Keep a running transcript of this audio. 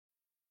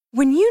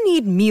When you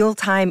need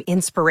mealtime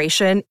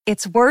inspiration,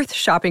 it's worth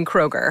shopping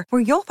Kroger,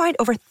 where you'll find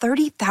over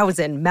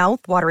 30,000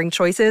 mouth-watering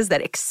choices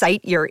that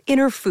excite your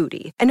inner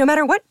foodie. And no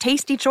matter what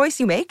tasty choice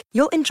you make,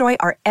 you'll enjoy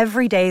our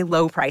everyday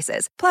low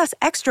prices, plus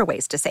extra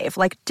ways to save,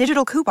 like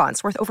digital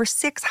coupons worth over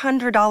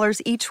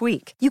 $600 each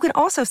week. You can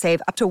also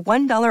save up to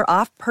 $1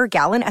 off per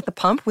gallon at the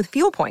pump with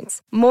fuel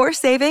points. More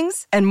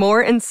savings and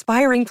more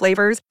inspiring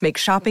flavors make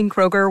shopping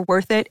Kroger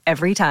worth it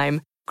every time.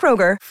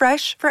 Kroger,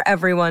 fresh for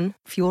everyone.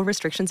 Fuel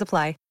restrictions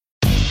apply.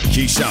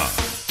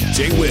 Keyshawn,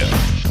 J. Will,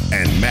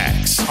 and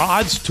Max.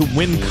 Odds to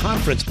win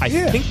conference. I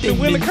think they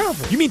win the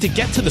conference. You mean to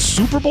get to the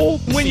Super Bowl?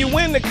 When you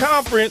win the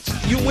conference,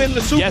 you win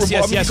the Super Bowl.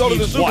 You go to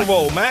the Super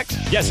Bowl, Max.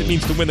 Yes, it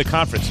means to win the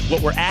conference.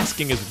 What we're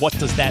asking is, what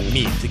does that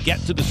mean? To get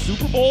to the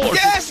Super Bowl? Or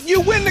yes, you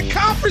win the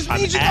conference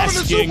means you go to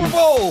the Super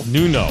Bowl.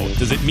 Nuno,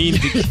 does it mean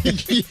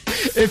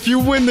if you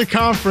win the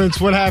conference,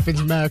 what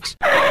happens, Max?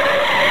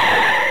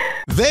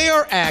 They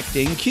are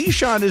acting,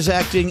 Keyshawn is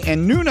acting,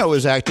 and Nuno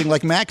is acting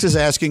like Max is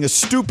asking a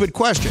stupid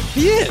question.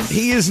 He is.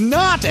 He is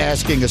not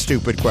asking a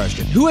stupid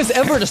question. Who has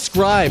ever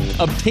described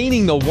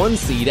obtaining the 1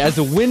 seed as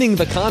winning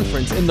the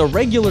conference in the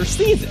regular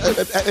season?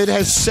 It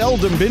has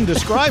seldom been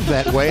described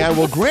that way, I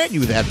will grant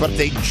you that, but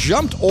they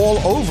jumped all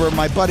over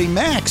my buddy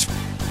Max.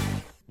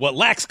 What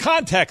lacks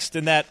context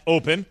in that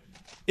open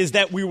is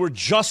that we were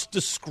just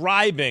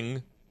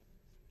describing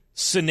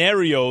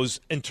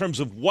scenarios in terms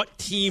of what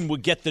team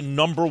would get the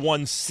number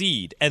 1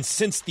 seed. And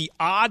since the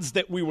odds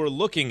that we were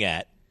looking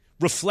at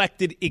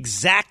reflected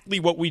exactly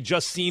what we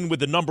just seen with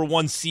the number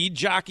 1 seed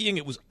jockeying,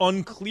 it was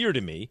unclear to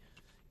me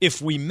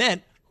if we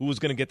meant who was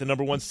going to get the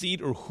number 1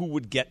 seed or who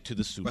would get to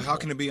the Super Bowl. But how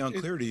can it be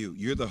unclear to you?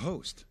 You're the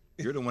host.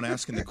 You're the one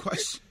asking the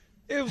question.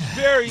 It was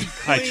very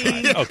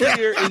clean,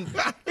 clear, and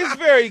it's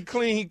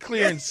very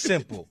clear and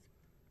simple.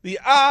 The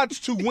odds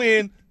to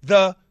win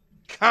the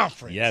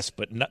conference. Yes,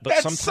 but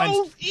that's sometimes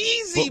so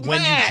easy. But when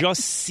you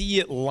just see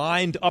it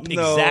lined up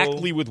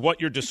exactly with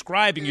what you're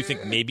describing, you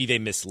think maybe they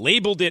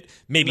mislabeled it.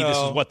 Maybe this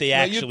is what they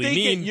actually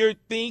mean. You're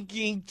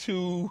thinking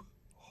too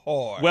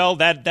hard. Well,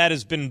 that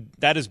has been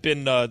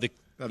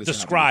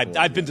described.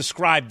 I've been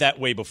described that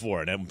way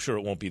before, and I'm sure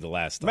it won't be the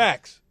last time.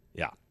 Max.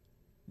 Yeah.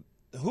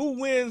 Who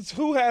wins?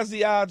 Who has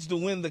the odds to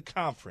win the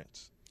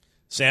conference?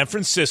 San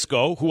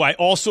Francisco, who I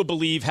also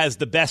believe has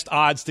the best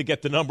odds to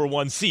get the number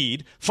 1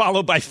 seed,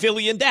 followed by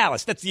Philly and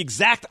Dallas. That's the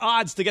exact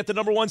odds to get the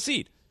number 1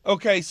 seed.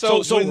 Okay,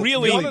 so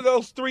really, one of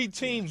those 3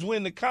 teams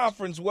win the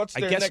conference, what's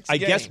their next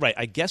game?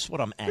 I guess what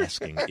I'm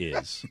asking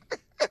is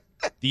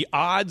the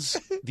odds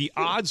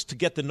to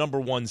get the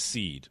number 1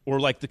 seed, or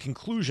like the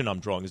conclusion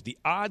I'm drawing is the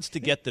odds to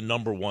get the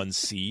number 1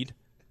 seed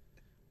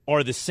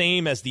are the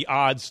same as the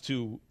odds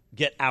to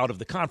get out of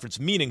the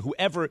conference, meaning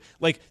whoever,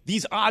 like,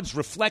 these odds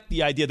reflect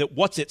the idea that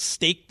what's at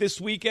stake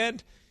this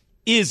weekend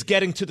is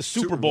getting to the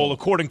Super Bowl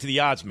according to the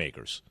odds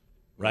makers,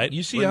 right?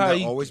 You see how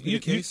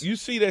you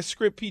see that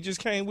script he just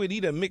came with?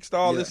 He done mixed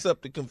all this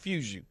up to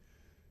confuse you.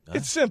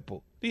 It's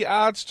simple. The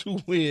odds to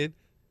win.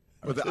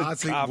 But the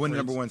odds to win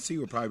number 1 seed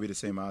would probably be the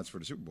same odds for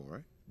the Super Bowl,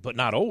 right? But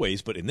not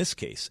always, but in this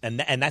case. And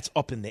that's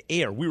up in the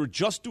air. We were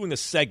just doing a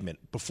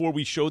segment before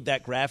we showed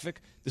that graphic.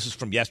 This is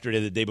from yesterday,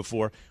 the day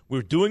before. We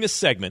were doing a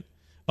segment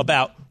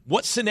about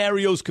what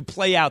scenarios could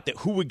play out that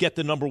who would get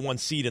the number 1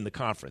 seed in the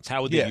conference.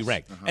 How would they be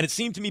ranked? And it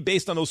seemed to me,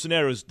 based on those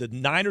scenarios, the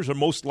Niners are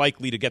most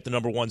likely to get the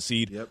number 1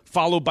 seed,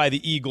 followed by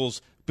the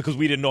Eagles, because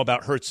we didn't know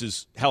about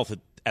Hurts's health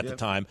at the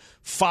time,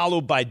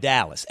 followed by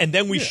Dallas. And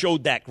then we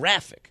showed that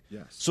graphic.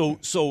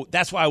 So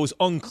that's why I was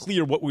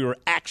unclear what we were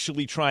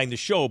actually trying to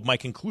show. My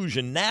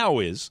conclusion now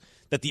is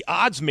that the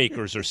odds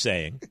makers are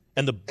saying,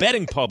 and the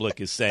betting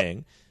public is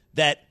saying,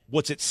 that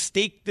what's at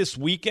stake this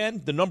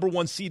weekend, the number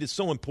 1 seed is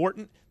so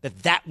important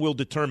that will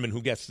determine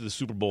who gets to the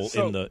Super Bowl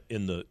in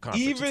the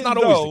conference. Even it's not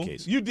always the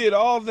case. You did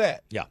all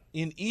that. Yeah.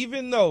 And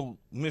even though,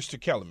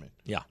 Mr. Kellerman,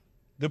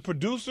 the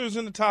producers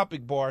in the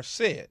topic bar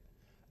said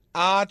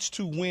odds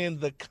to win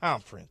the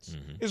conference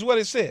is what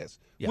it says,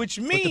 which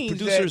means but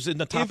the producers in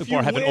the topic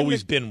bar haven't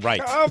always been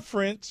right.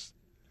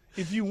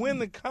 If you win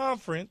the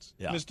conference,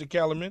 Mr.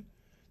 Kellerman,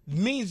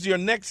 means your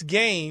next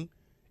game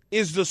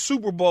is the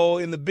Super Bowl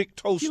in the Big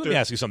Toaster. Let me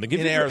ask you something.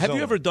 Have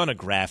you ever done a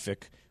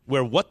graphic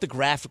where what the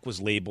graphic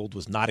was labeled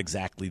was not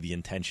exactly the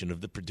intention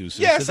of the producers?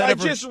 Yes, I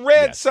just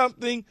read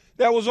something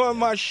that was on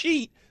my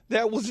sheet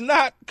that was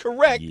not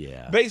correct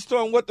based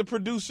on what the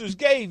producers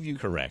gave you.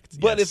 Correct.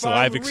 But yes.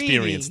 I've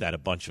experienced that a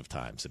bunch of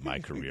times in my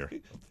career,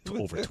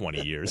 over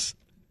 20 years.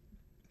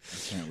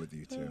 I can't with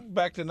you, too.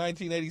 Back to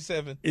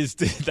 1987.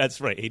 That's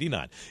right,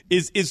 89.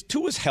 Is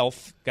Tua's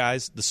health,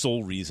 guys, the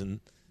sole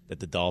reason that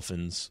the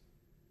Dolphins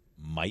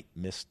might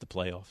miss the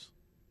playoffs?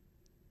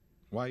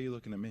 Why are you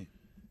looking at me?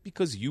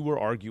 Because you were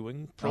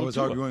arguing pro I was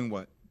Tua. Arguing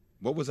what?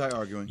 What was I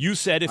arguing? You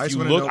said if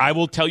you look, I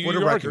will tell you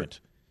your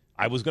argument.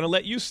 I was going to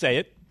let you say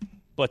it,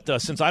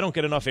 but since I don't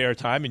get enough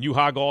airtime and you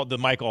hog the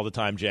mic all the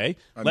time, Jay,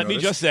 let me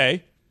just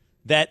say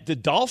that the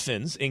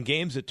Dolphins, in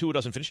games that Tua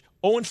doesn't finish,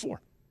 0-4.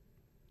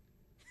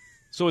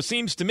 So it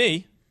seems to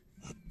me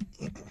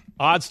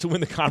Odds to win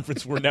the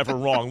conference were never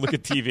wrong. Look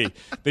at TV.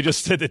 They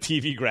just said the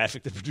TV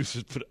graphic. The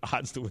producers put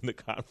odds to win the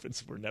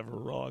conference were never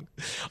wrong.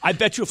 I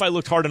bet you if I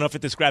looked hard enough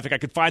at this graphic, I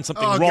could find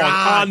something wrong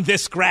on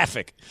this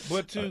graphic.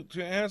 But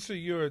to answer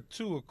your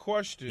Tua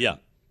question. Yeah.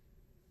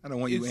 I don't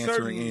want you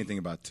answering anything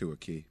about Tua,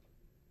 Key.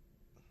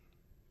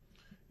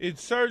 It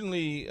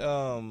certainly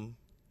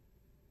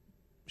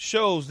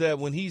shows that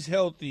when he's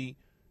healthy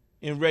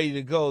and ready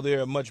to go,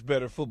 they're a much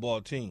better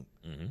football team.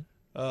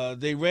 Mm-hmm.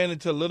 They ran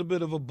into a little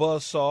bit of a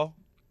buzzsaw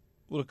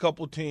with a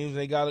couple teams.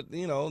 They got it,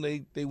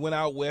 they went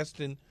out west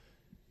and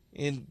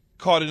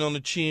caught it on the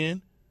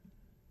chin.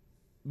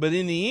 But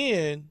in the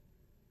end,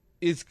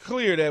 it's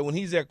clear that when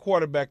he's at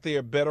quarterback, they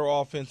are better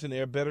offense and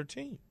they're a better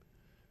team.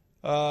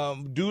 Are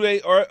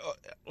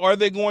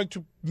they going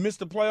to miss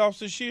the playoffs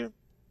this year?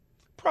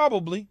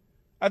 Probably.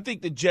 I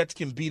think the Jets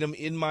can beat them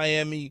in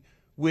Miami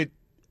with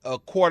a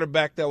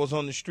quarterback that was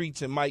on the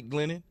streets and Mike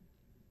Glennon.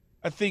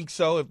 I think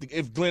so.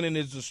 If Glennon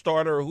is the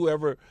starter or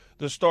whoever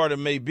the starter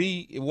may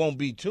be, it won't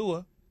be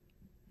Tua.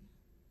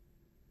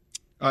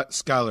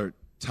 Skylar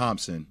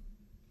Thompson,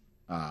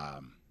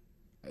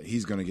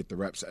 he's going to get the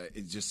reps.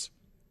 It just,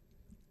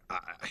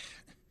 I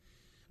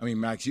mean,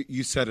 Max,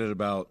 you said it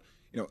about,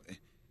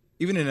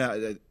 even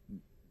in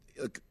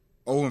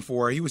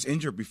 0-4, he was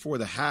injured before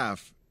the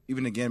half,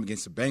 even again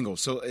against the Bengals.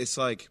 So it's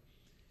like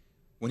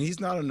when he's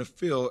not on the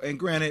field, and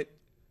granted,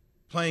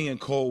 playing in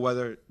cold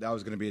weather, that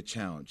was going to be a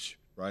challenge.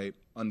 Right?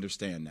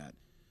 Understand that.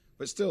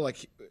 But still,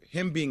 like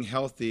him being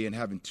healthy and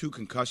having 2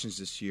 concussions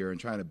this year and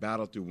trying to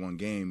battle through one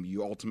game,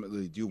 you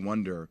ultimately do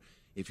wonder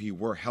if he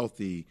were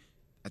healthy,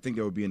 I think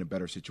they would be in a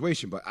better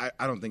situation. But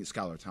I don't think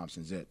Skylar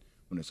Thompson's it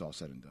when it's all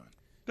said and done.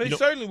 They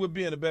certainly would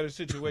be in a better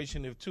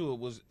situation if Tua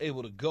was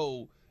able to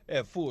go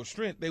at full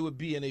strength. They would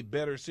be in a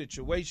better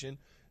situation.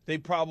 They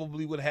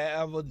probably would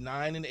have a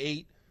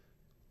 9-8,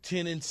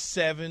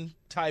 10-7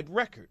 type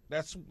record.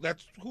 That's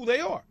who they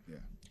are. Yeah.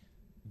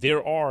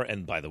 There are,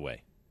 and by the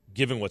way,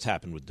 given what's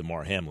happened with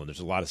DeMar Hamlin, there's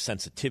a lot of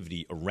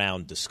sensitivity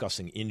around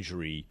discussing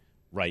injury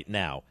right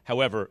now.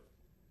 However,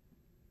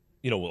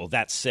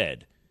 that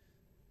said,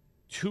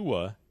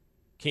 Tua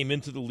came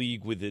into the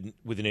league with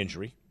an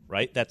injury,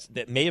 right?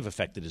 That may have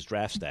affected his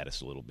draft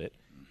status a little bit,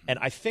 and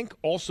I think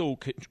also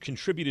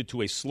contributed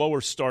to a slower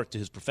start to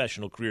his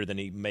professional career than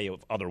he may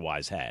have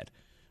otherwise had,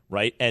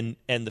 right? And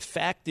the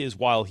fact is,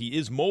 while he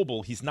is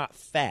mobile, he's not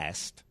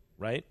fast,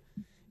 right?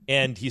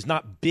 And he's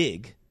not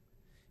big.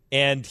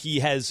 And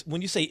he has,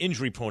 when you say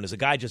injury prone, is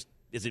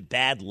it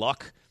bad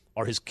luck?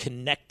 Are his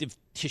connective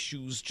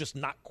tissues just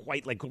not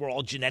quite, like we're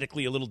all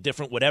genetically a little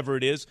different, whatever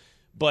it is?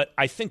 But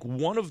I think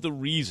one of the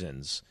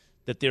reasons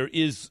that there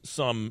is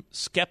some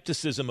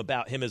skepticism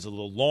about him as a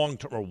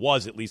long-term, or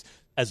was at least,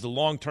 as the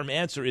long-term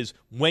answer is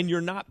when you're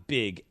not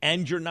big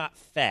and you're not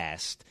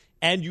fast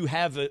and you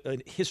have a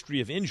history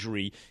of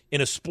injury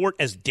in a sport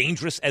as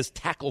dangerous as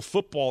tackle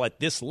football at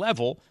this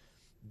level,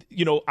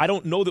 I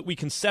don't know that we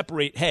can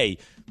separate,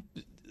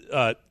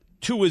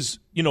 Tua's,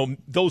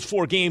 those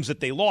 4 games that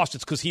they lost,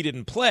 it's because he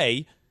didn't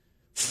play,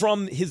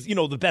 from his,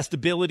 the best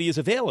ability is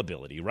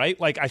availability, right?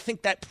 Like, I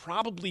think that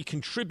probably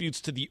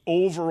contributes to the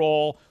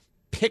overall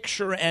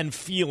picture and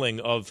feeling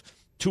of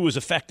Tua's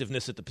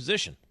effectiveness at the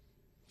position.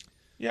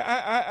 Yeah,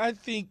 I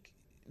think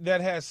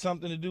that has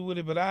something to do with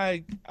it, but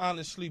I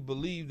honestly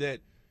believe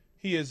that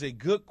he is a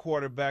good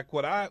quarterback.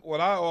 What I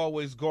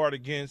always guard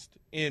against,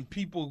 and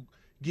people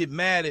get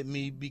mad at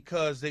me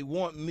because they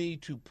want me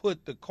to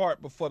put the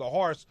cart before the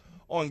horse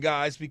on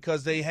guys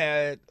because they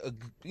had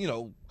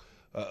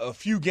a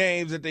few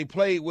games that they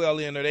played well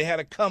in, or they had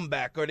a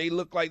comeback, or they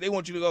look like they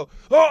want you to go,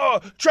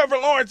 Trevor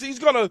Lawrence, he's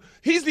the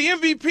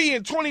MVP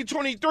in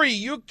 2023.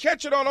 You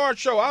catch it on our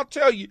show. I'll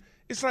tell you.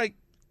 It's like,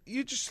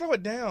 you just slow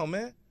it down,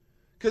 man.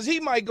 Because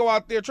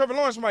Trevor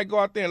Lawrence might go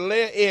out there and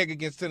lay an egg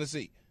against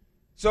Tennessee.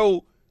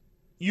 So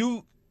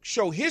you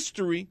show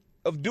history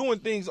of doing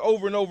things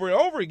over and over and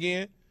over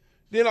again,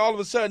 then all of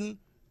a sudden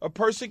a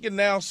person can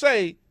now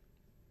say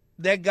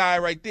that guy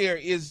right there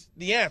is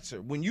the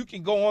answer. When you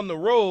can go on the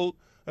road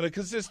on a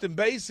consistent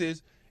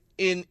basis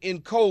in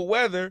cold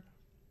weather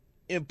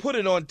and put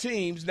it on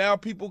teams, now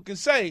people can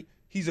say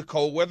he's a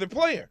cold weather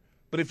player.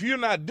 But if you're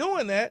not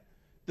doing that,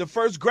 the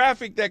first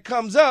graphic that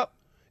comes up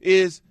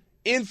is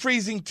in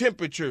freezing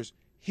temperatures.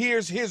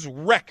 Here's his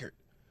record.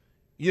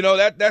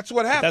 That's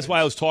what happens. That's why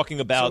I was talking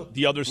about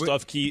the other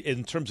stuff, Key,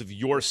 in terms of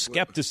your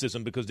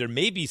skepticism, because there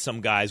may be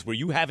some guys where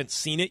you haven't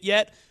seen it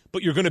yet,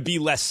 but you're going to be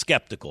less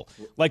skeptical.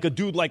 Like a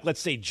dude like,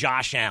 let's say,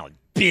 Josh Allen,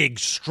 big,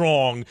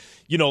 strong,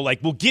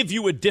 will give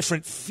you a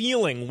different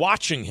feeling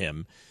watching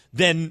him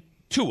than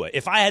Tua.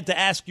 If I had to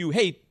ask you,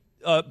 hey,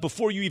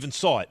 before you even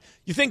saw it,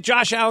 you think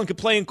Josh Allen could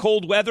play in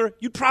cold weather?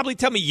 You'd probably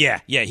tell me, yeah,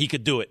 he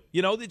could do it.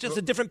 It's just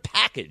a different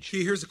package.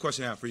 Key, here's the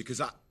question I have for you,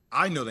 because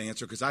I know the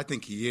answer because I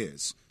think he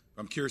is.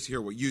 I'm curious to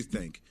hear what you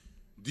think.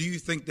 Do you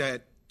think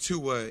that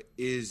Tua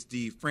is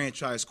the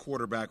franchise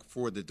quarterback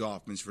for the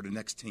Dolphins for the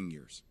next 10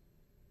 years?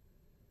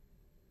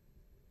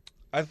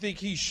 I think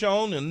he's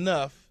shown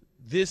enough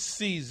this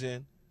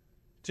season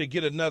to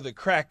get another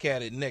crack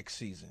at it next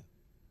season.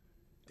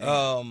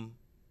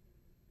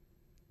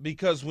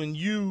 because when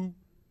you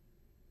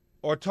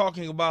are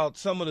talking about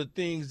some of the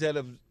things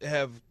that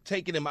have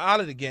taken him out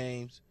of the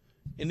games,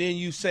 and then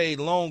you say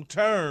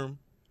long-term,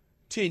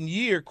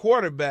 10-year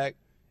quarterback,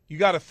 you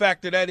got to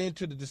factor that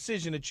into the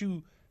decision that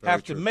you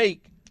have to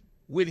make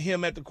with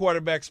him at the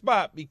quarterback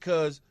spot,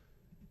 because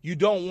you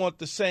don't want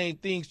the same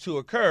things to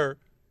occur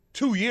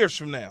 2 years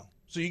from now.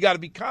 So you got to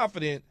be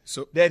confident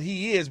that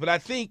he is. But I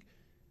think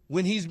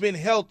when he's been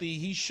healthy,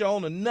 he's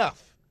shown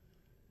enough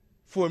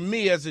for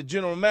me as a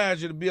general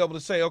manager to be able to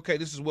say, okay,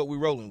 this is what we're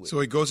rolling with. So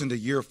he goes into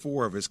year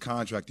 4 of his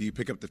contract. Do you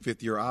pick up the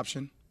 5th-year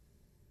option?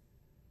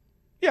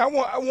 Yeah,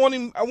 I want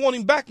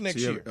him back next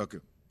year. Okay,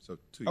 so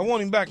 2 years. I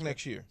want him back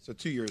next year. So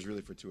 2 years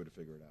really for Tua to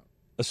figure it out.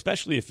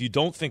 Especially if you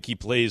don't think he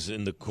plays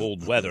in the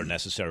cold weather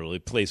necessarily,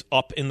 plays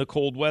up in the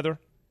cold weather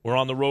or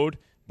on the road,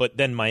 but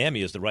then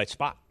Miami is the right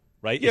spot,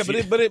 right? Yeah,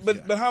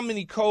 but how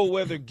many cold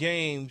weather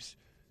games,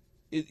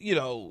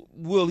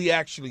 will he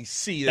actually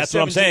see? That's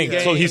what I'm saying.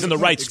 So he's in the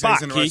right spot,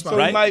 Keith, so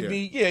right?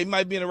 He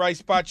might be in the right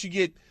spot.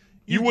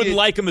 You wouldn't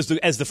like him as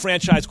the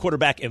franchise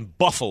quarterback in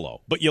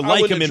Buffalo, but you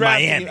like him in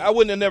Miami. I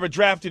wouldn't have never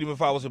drafted him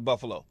if I was in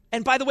Buffalo.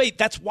 And by the way,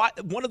 that's why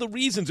one of the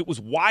reasons it was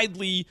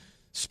widely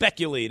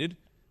speculated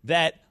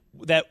that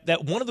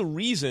one of the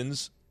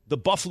reasons the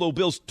Buffalo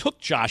Bills took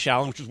Josh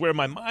Allen, which is where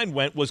my mind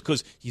went, was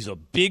because he's a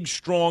big,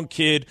 strong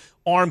kid,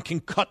 arm can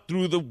cut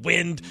through the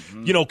wind,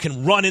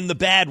 can run in the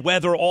bad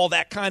weather, all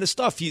that kind of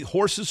stuff.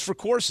 Horses for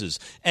courses.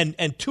 And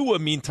Tua,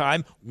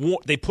 meantime,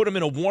 they put him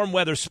in a warm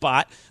weather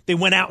spot. They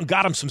went out and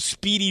got him some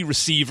speedy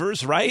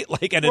receivers, right?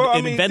 Like an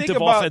inventive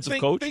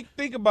offensive coach.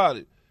 Think about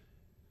it.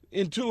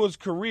 In Tua's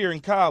career in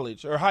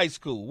college or high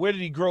school, where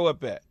did he grow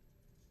up at?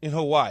 In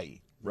Hawaii.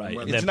 Right,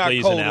 and it's then not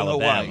plays cold in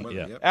Alabama.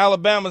 Hawaii. Yeah.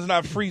 Alabama's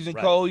not freezing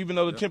cold, even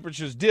though the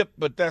temperatures dip,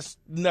 but that's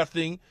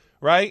nothing,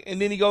 right?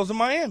 And then he goes to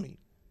Miami.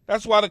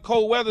 That's why the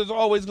cold weather is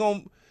always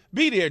going to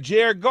be there.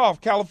 Jared Goff,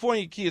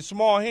 California kid,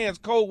 small hands,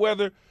 cold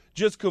weather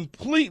just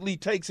completely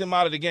takes him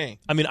out of the game.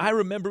 I mean, I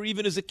remember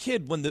even as a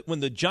kid when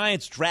the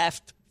Giants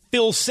draft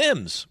Phil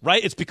Simms,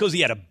 right? It's because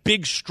he had a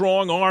big,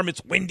 strong arm.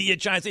 It's windy at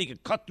Giants. He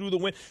could cut through the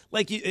wind.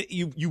 Like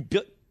you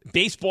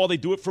baseball, they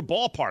do it for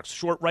ballparks.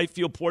 Short right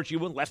field porch, you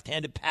want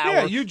left-handed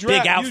power. Yeah,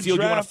 big outfield, you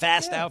want a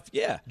fast outfield.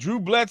 Yeah. Drew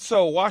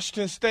Bledsoe,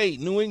 Washington State,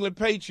 New England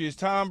Patriots,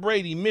 Tom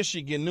Brady,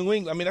 Michigan, New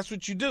England. I mean, that's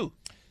what you do.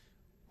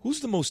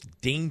 Who's the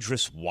most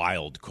dangerous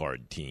wild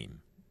card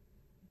team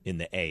in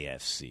the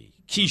AFC?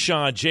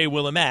 Keyshawn, J.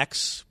 Will, and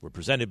Max were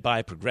presented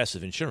by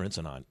Progressive Insurance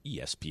and on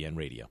ESPN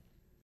Radio.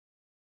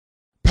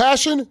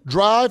 Passion,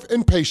 drive,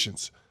 and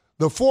patience.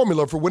 The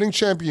formula for winning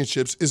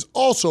championships is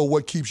also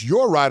what keeps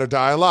your ride or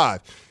die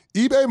alive.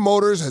 eBay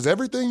Motors has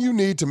everything you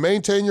need to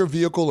maintain your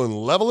vehicle and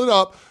level it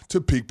up to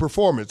peak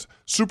performance.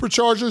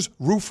 Superchargers,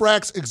 roof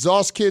racks,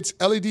 exhaust kits,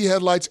 LED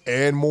headlights,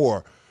 and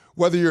more.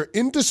 Whether you're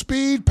into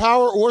speed,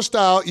 power, or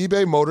style,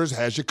 eBay Motors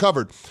has you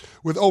covered.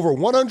 With over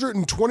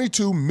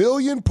 122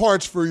 million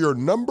parts for your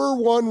number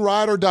one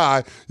ride or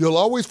die, you'll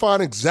always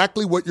find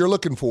exactly what you're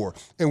looking for.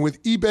 And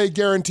with eBay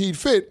Guaranteed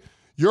Fit,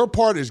 your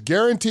part is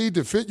guaranteed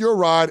to fit your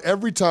ride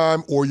every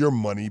time or your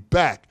money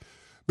back.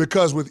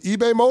 Because with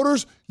eBay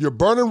Motors, you're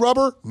burning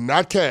rubber,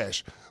 not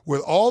cash.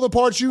 With all the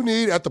parts you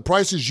need at the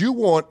prices you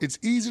want, it's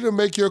easy to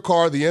make your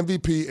car the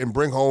MVP and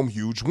bring home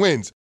huge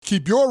wins.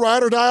 Keep your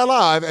ride or die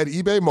alive at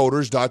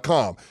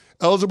ebaymotors.com.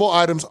 Eligible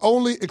items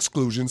only.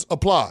 Exclusions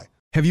apply.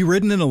 Have you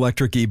ridden an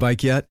electric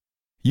e-bike yet?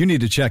 You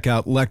need to check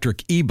out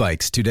Lectric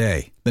E-Bikes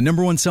today, the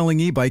 #1 selling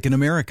e-bike in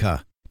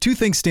America. Two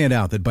things stand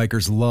out that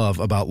bikers love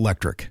about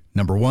Lectric.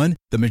 Number one,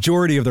 the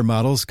majority of their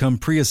models come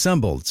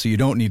pre-assembled, so you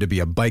don't need to be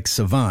a bike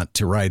savant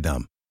to ride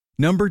them.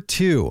 Number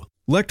two,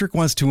 Lectric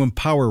wants to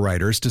empower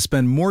riders to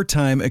spend more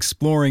time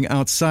exploring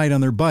outside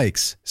on their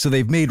bikes, so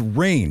they've made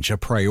range a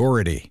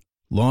priority.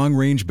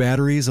 Long-range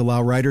batteries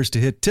allow riders to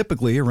hit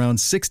typically around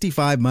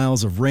 65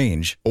 miles of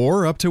range,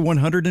 or up to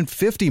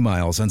 150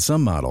 miles on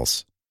some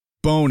models.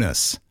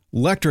 Bonus,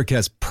 Lectric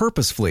has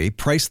purposefully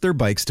priced their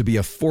bikes to be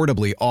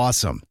affordably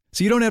awesome,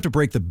 so you don't have to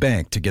break the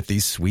bank to get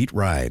these sweet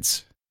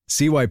rides.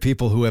 See why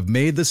people who have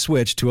made the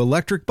switch to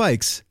electric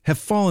bikes have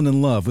fallen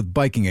in love with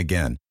biking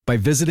again by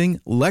visiting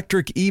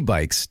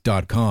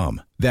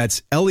lectricebikes.com.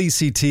 That's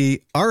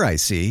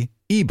LECTRIC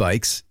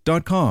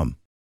ebikes.com.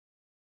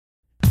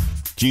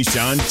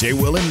 Keyshawn, J.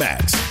 Will, and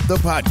Max, the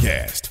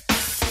podcast.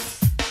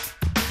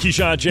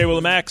 Keyshawn, J. Will,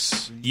 and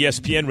Max,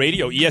 ESPN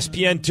Radio,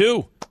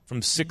 ESPN2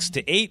 from 6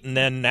 to 8, and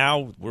then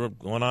now we're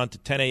going on to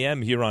 10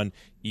 a.m. here on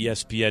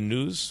ESPN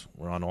News.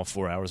 We're on all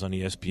 4 hours on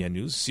ESPN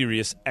News,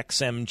 Sirius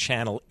XM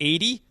Channel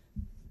 80.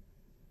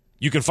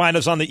 You can find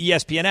us on the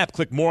ESPN app.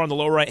 Click more on the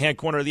lower right-hand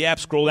corner of the app.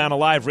 Scroll down to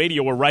live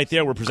radio. We're right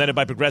there. We're presented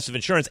by Progressive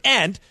Insurance.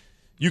 And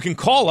you can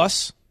call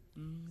us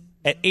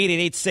at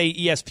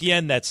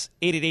 888-SAY-ESPN. That's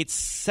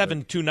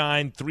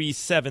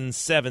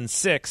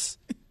 888-729-3776.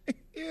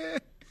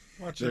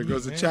 There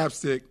goes the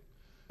chapstick.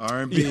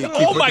 R&B.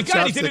 Oh, my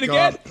God. He did it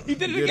again. He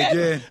did it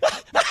again.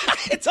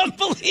 It's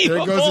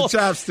unbelievable. There goes the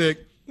chapstick.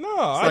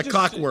 No, it's like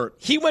clockwork.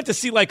 He went to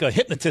see like a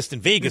hypnotist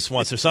in Vegas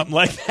once or something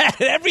like that.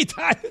 And every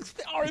time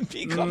the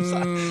R&B comes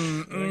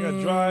on. I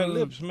got dry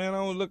lips, man. I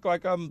don't look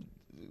like I'm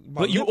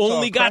But you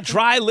only got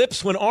dry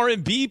lips when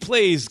R&B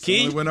plays,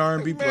 Key. Only when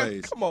R&B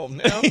plays. Come on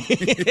now.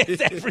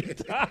 It's every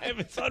time.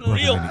 It's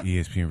unreal.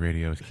 ESPN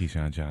Radio is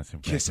Keyshawn Johnson.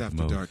 Kiss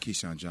After Dark,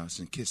 Keyshawn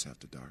Johnson. Kiss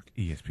After Dark.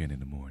 ESPN in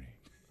the morning.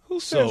 Who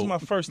says my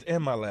first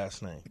and my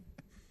last name?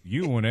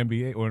 You on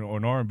NBA or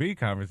on R&B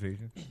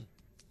conversation.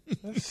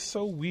 That's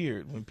so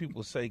weird when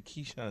people say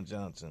Keyshawn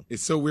Johnson.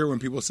 It's so weird when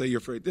people say your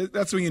first.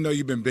 That's when you know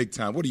you've been big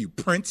time. What are you,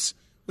 Prince?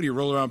 What do you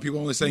roll around people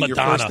only saying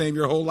Madonna. your first name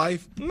your whole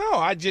life?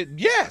 No,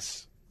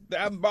 yes.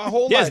 My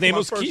whole life. Yeah, his name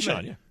was first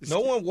Keyshawn. name. Yeah.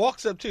 No one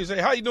walks up to you and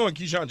say, "How you doing,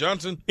 Keyshawn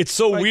Johnson?" It's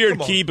so Like, weird,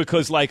 come on. Key,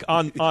 because like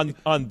on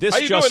this How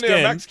you just doing there,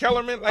 in, Max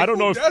Kellerman? Like, I don't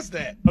know who if does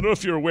that? I don't know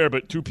if you're aware,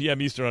 but 2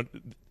 p.m. Eastern on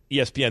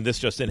ESPN, this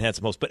just in,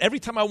 Handsome Host. But every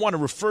time I want to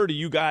refer to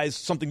you guys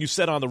something you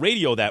said on the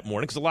radio that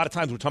morning, because a lot of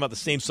times we're talking about the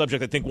same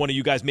subject. I think one of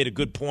you guys made a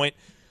good point.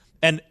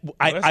 And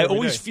I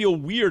always feel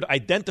weird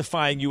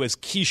identifying you as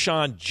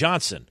Keyshawn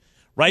Johnson,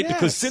 right? Yeah,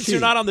 because since key.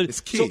 you're not on the It's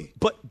key.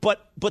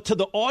 but to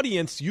the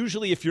audience,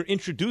 usually if you're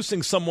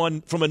introducing someone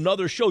from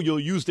another show, you'll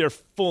use their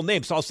full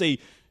name. So I'll say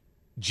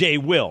Jay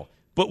Will.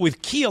 But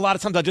with Key, a lot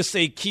of times I'll just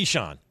say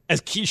Keyshawn,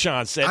 as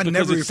Keyshawn said, I because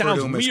never it refer sounds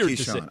to him as weird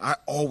to say. Keyshawn. I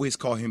always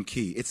call him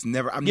Key. It's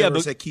never. I've never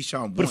said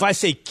Keyshawn once. But if I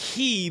say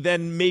Key,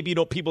 then maybe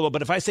people.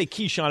 But if I say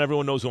Keyshawn,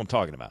 everyone knows who I'm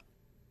talking about.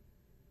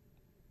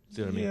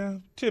 See what I mean? Yeah,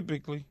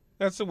 typically.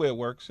 That's the way it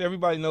works.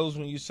 Everybody knows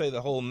when you say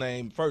the whole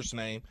name, first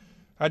name.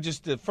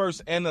 The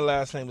first and the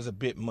last name is a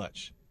bit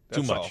much.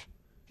 That's Too much. all.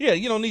 Yeah,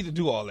 you don't need to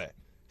do all that.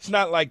 It's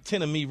not like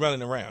 10 of me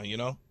running around, you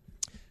know?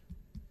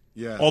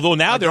 Yeah. Although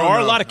now there are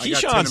a lot of I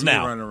got 10 Keyshawn's of me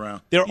now. running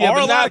around. There Yeah, are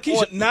but a lot of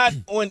not Keyshawn. not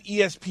on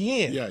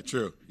ESPN. Yeah,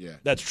 true. Yeah.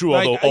 That's true.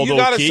 Like, although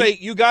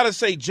you gotta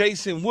say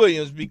Jason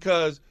Williams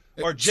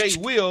or Jay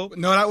Will.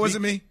 No, that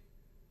wasn't me.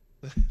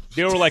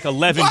 there were like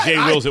 11 Jay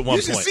Wills at one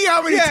you should point. see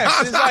how many Yes,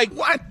 times it's like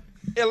what?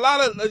 a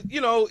lot of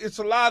it's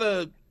a lot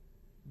of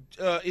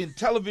in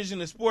television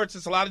and sports.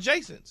 It's a lot of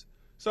Jasons.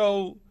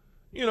 So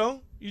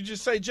you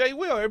just say Jay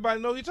Will.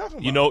 Everybody know who you're talking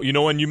about. You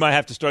know when you might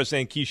have to start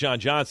saying Keyshawn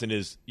Johnson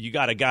is you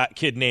got a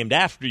kid named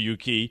after you,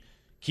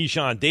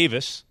 Keyshawn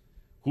Davis,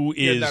 who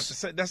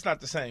is that's not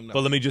the same. No.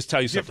 But let me just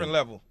tell you something. Different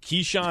level.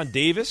 Keyshawn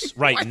Davis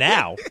right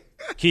now.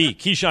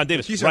 Keyshawn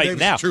Davis Keyshawn right Davis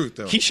now. is truth,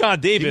 though. Keyshawn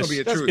Davis He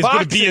is gonna be a going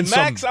truth. to be in some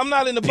Max, I'm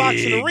not in the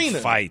boxing big arena.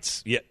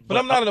 fights. Yeah, But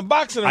I'm not in the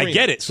boxing arena. I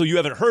get it. So you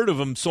haven't heard of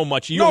him so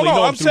much. You only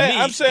know him through me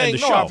I'm saying and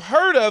the no. show. I've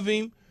heard of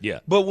him. Yeah.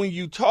 But when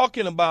you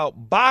talking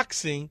about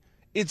boxing,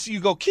 it's you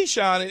go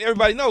Keyshawn, and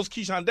everybody knows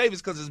Keyshawn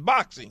Davis because it's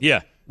boxing.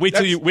 Yeah. Wait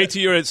till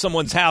you're at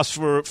someone's house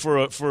for a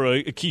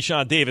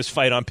Keyshawn Davis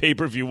fight on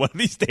pay-per-view one of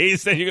these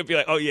days. Then you're gonna be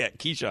like, oh yeah,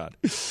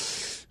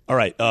 Keyshawn. All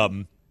right.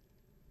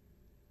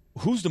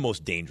 Who's the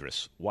most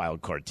dangerous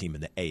wild card team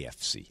in the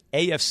AFC?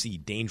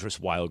 AFC dangerous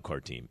wild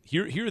card team.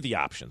 Here are the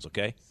options.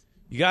 Okay,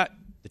 you got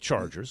the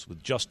Chargers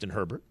with Justin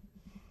Herbert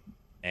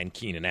and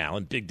Keenan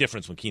Allen. Big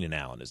difference when Keenan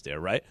Allen is there,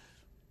 right?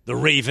 The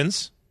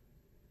Ravens.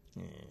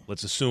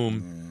 Let's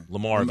assume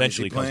Lamar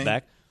eventually comes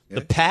back. Yeah.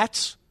 The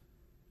Pats.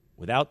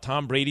 Without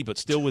Tom Brady, but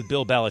still with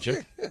Bill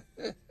Belichick.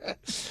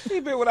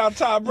 He's been without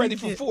Tom Brady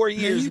for 4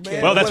 years,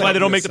 man. Well, that's why they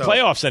don't make the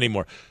playoffs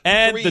anymore.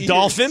 And the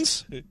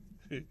Dolphins.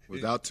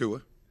 Without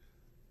Tua.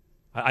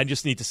 I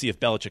just need to see if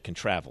Belichick can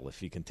travel, if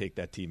he can take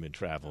that team and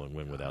travel and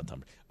win without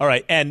Tom Brady. All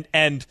right, and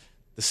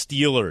the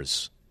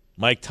Steelers.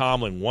 Mike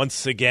Tomlin,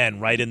 once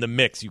again, right in the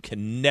mix. You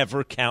can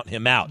never count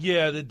him out.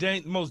 Yeah,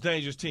 the most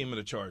dangerous team of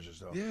the Chargers,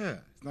 though. Yeah.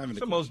 Not even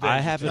the most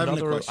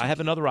dangerous. I have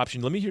another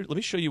option. Let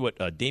me show you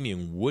what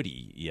Damian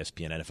Woody,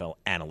 ESPN NFL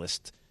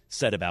analyst,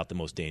 said about the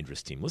most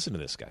dangerous team. Listen to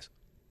this, guys.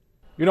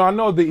 I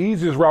know the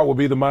easiest route would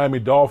be the Miami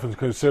Dolphins,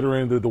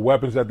 considering the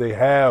weapons that they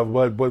have,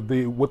 but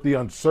with the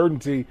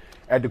uncertainty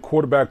at the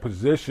quarterback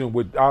position,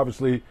 with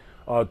obviously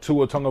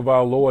Tua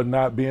Tagovailoa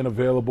not being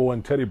available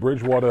and Teddy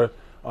Bridgewater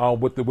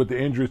with the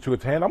injuries to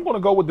his hand, I'm going to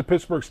go with the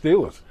Pittsburgh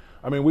Steelers.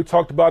 I mean, we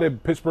talked about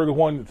it. Pittsburgh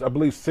won, I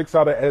believe, 6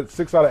 out of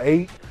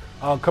 8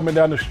 coming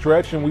down the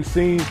stretch, and we've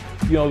seen,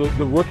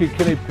 the rookie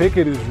Kenny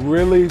Pickett is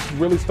really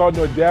starting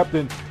to adapt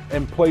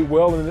and play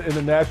well in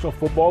the National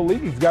Football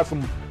League. He's got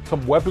some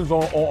weapons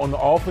on the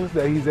offense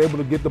that he's able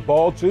to get the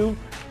ball to.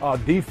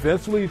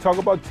 Defensively, you talk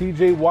about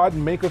T.J. Watt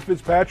and Minkah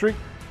Fitzpatrick,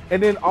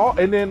 and then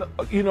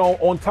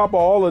on top of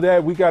all of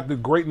that, we got the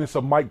greatness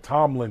of Mike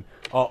Tomlin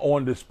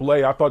on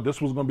display. I thought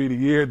this was going to be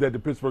the year that the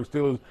Pittsburgh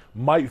Steelers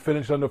might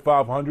finish under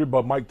 500,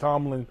 but Mike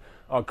Tomlin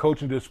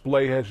coaching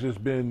display has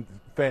just been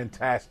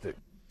fantastic.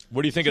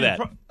 What do you think of that?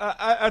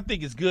 I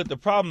think it's good. The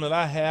problem that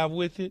I have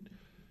with it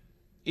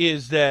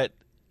is that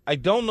I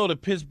don't know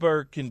that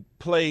Pittsburgh can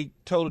play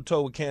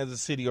toe-to-toe with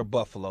Kansas City or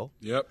Buffalo.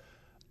 Yep.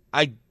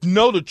 I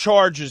know the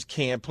Chargers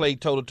can play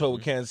toe-to-toe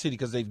with Kansas City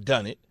because they've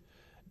done it.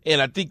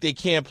 And I think they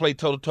can play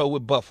toe-to-toe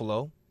with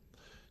Buffalo.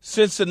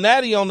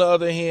 Cincinnati, on the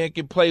other hand,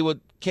 can play with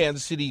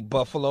Kansas City,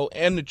 Buffalo,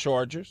 and the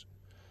Chargers.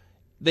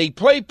 They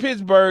play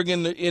Pittsburgh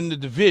in the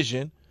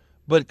division,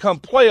 but come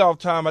playoff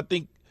time, I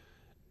think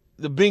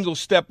the Bengals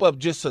step up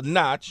just a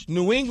notch.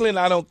 New England,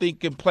 I don't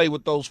think, can play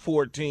with those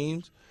 4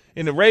 teams.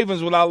 And the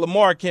Ravens, without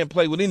Lamar, can't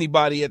play with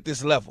anybody at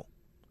this level.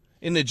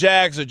 And the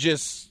Jags are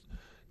just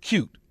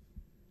cute.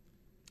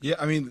 Yeah,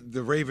 I mean,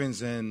 the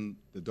Ravens and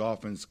the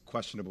Dolphins,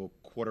 questionable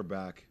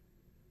quarterback,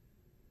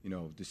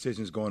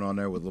 decisions going on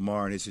there with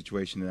Lamar and his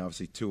situation, and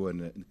obviously Tua and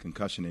the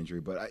concussion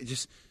injury. But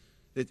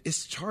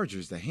it's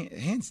Chargers,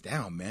 hands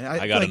down, man.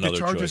 I got feel like another the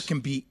Chargers choice. Can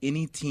beat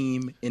any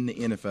team in the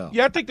NFL.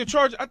 Yeah, I think the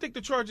Chargers.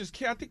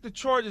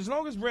 As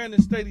long as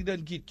Brandon Staley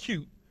doesn't get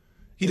cute,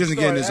 he doesn't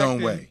get in his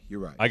own way. You're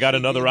right. I got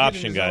another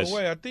option, guys.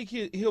 I think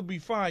he'll be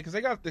fine because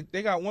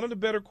they got one of the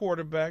better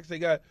quarterbacks. They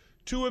got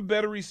two of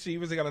better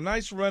receivers. They got a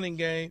nice running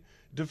game.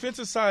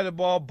 Defensive side of the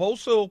ball,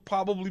 Bosa will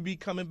probably be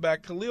coming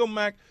back. Khalil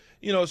Mack,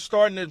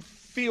 starting to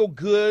feel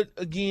good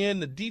again.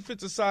 The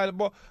defensive side of the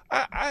ball,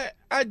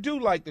 I do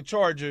like the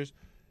Chargers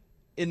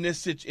in this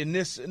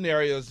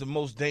scenario as the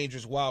most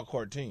dangerous wild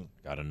card team.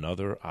 Got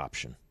another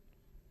option.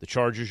 The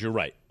Chargers, you're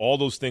right. All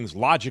those things,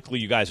 logically,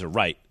 you guys are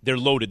right. They're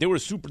loaded. They were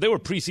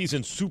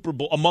preseason Super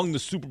Bowl, among the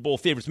Super Bowl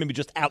favorites, maybe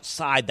just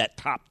outside that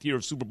top tier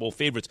of Super Bowl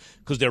favorites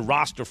because their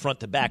roster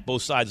front to back,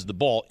 both sides of the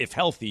ball, if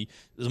healthy,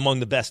 is among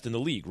the best in the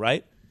league,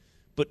 right?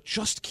 But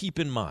just keep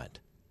in mind,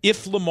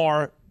 if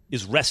Lamar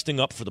is resting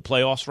up for the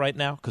playoffs right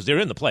now, because they're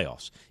in the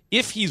playoffs,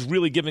 if he's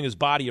really giving his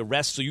body a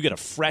rest so you get a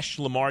fresh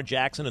Lamar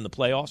Jackson in the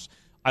playoffs,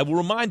 I will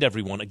remind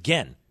everyone,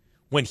 again,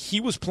 when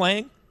he was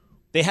playing,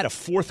 they had a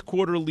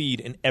fourth-quarter lead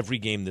in every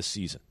game this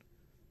season.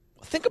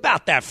 Think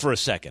about that for a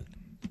second.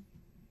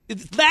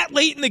 It's that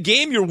late in the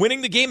game, you're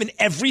winning the game in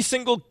every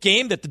single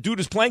game that the dude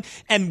is playing.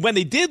 And when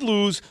they did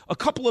lose, a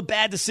couple of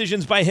bad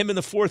decisions by him in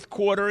the fourth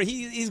quarter,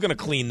 he's going to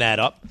clean that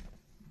up.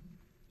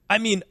 I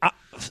mean,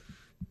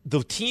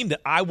 the team that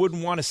I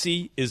wouldn't want to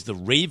see is the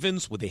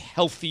Ravens with a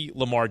healthy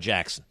Lamar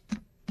Jackson.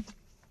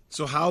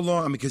 So how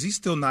long? I mean, because he's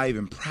still not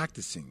even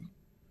practicing,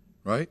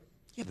 right?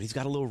 Yeah, but he's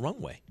got a little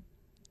runway.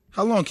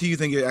 How long do you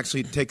think it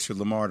actually takes for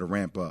Lamar to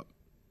ramp up?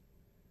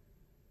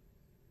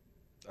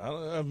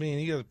 I mean,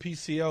 he got a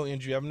PCL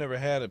injury. I've never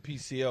had a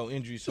PCL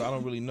injury, so I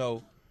don't really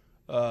know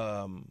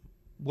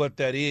what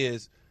that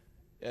is.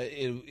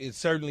 It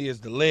certainly is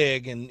the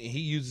leg, and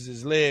he uses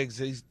his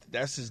legs.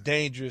 That's his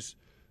dangerous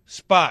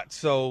spot.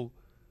 So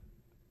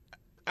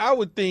I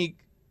would think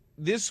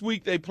this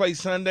week they play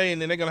Sunday, and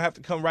then they're going to have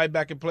to come right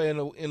back and play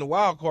in the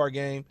wild card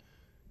game.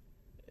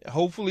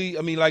 Hopefully,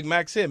 I mean, like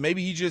Max said,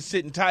 maybe he's just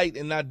sitting tight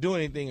and not doing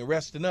anything and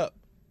resting up.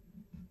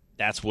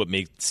 That's what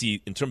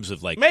in terms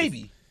of like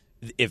maybe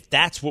if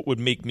that's what would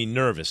make me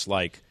nervous,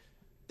 like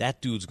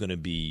that dude's going to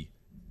be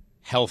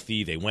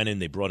healthy. They went in,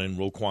 they brought in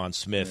Roquan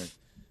Smith.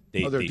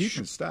 Yeah. Their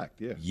defense stacked,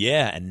 yeah.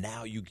 Yeah, and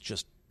now you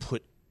just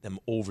put them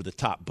over the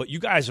top. But you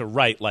guys are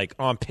right. Like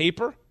on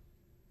paper,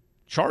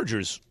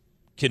 Chargers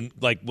can,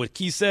 like what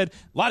Keith said,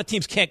 a lot of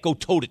teams can't go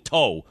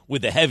toe-to-toe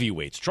with the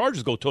heavyweights.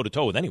 Chargers go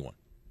toe-to-toe with anyone.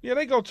 Yeah,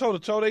 they go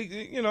toe-to-toe.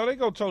 They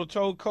go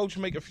toe-to-toe. Coach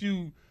make a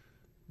few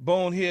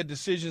bonehead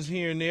decisions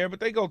here and there, but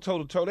they go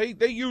toe-to-toe.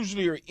 They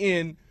usually are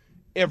in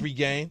every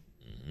game.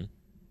 Mm-hmm.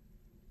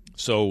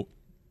 So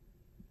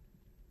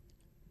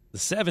the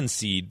 7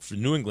 seed for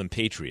New England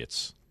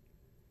Patriots,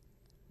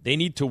 they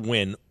need to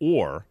win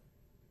or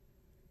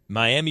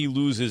Miami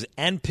loses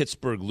and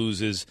Pittsburgh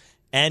loses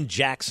and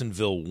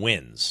Jacksonville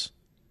wins.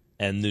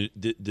 And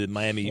the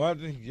Miami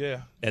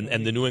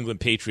and the New England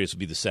Patriots will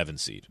be the 7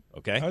 seed.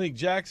 Okay, I think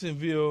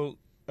Jacksonville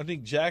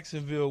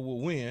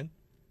will win.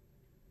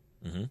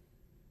 Mm-hmm.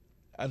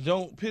 I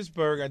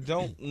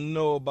don't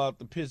know about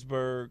the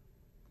Pittsburgh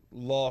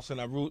loss, and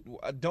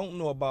I don't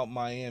know about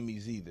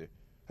Miami's either.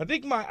 I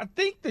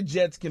think the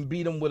Jets can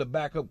beat them with a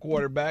backup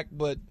quarterback,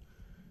 but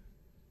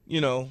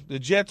the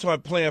Jets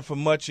aren't playing for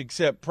much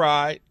except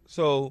pride.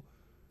 So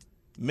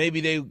maybe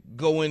they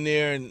go in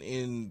there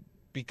and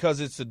because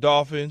it's the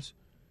Dolphins,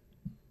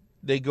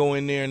 they go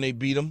in there and they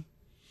beat them.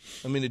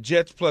 I mean, the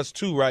Jets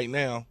 +2 right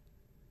now,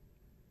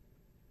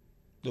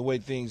 the way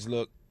things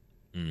look.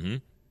 Mm-hmm.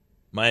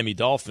 Miami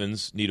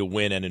Dolphins need a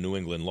win and a New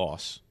England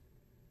loss.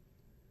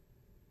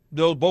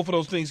 Both of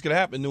those things could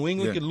happen. New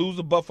England could lose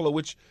to Buffalo,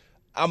 which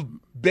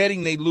I'm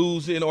betting they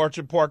lose in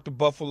Orchard Park to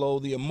Buffalo.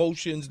 The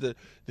emotions, the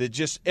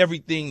just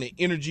everything, the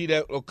energy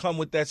that will come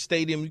with that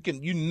stadium,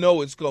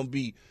 it's going to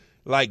be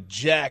like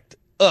jacked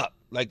up.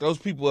 Like those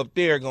people up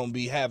there are going to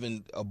be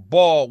having a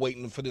ball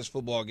waiting for this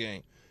football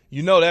game.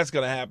 That's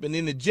going to happen.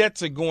 Then the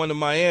Jets are going to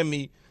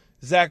Miami.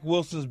 Zach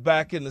Wilson's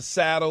back in the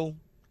saddle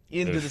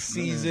into the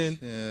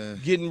season,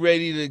 getting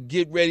ready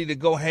to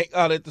go hang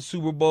out at the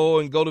Super Bowl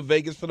and go to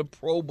Vegas for the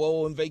Pro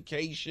Bowl and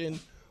vacation,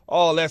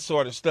 all that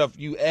sort of stuff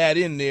you add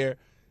in there.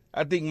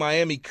 I think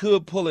Miami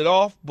could pull it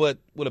off, but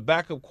with a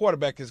backup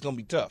quarterback, it's going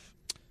to be tough.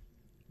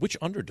 Which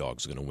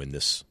underdog's going to win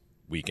this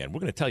weekend?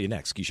 We're going to tell you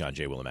next. Keyshawn,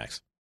 J. Will, and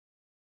Max.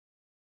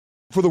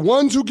 For the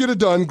ones who get it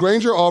done,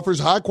 Grainger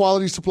offers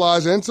high-quality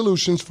supplies and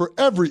solutions for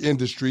every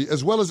industry,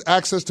 as well as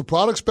access to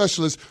product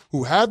specialists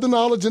who have the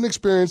knowledge and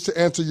experience to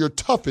answer your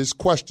toughest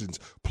questions.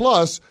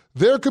 Plus,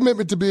 their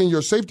commitment to being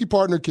your safety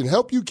partner can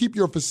help you keep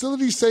your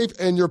facility safe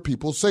and your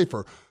people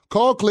safer.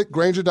 Call, click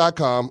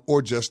Grainger.com,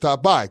 or just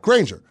stop by.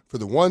 Grainger, for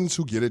the ones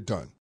who get it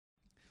done.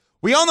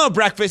 We all know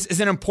breakfast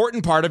is an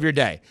important part of your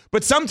day,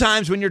 but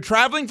sometimes when you're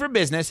traveling for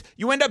business,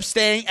 you end up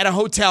staying at a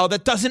hotel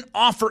that doesn't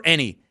offer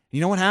any. You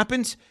know what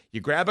happens?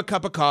 You grab a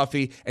cup of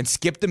coffee and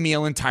skip the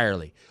meal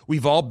entirely.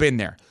 We've all been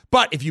there.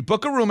 But if you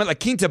book a room at La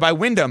Quinta by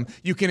Wyndham,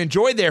 you can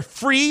enjoy their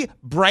free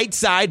Bright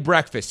Side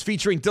breakfast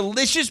featuring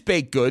delicious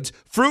baked goods,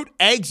 fruit,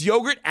 eggs,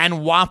 yogurt,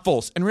 and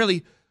waffles. And really,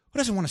 who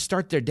doesn't want to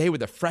start their day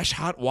with a fresh,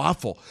 hot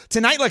waffle?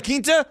 Tonight, La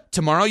Quinta,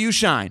 tomorrow you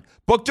shine.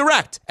 Book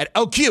direct at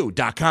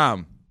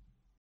LQ.com.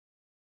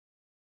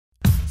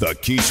 The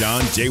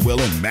Keyshawn, J. Will,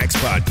 and Max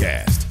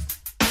podcast.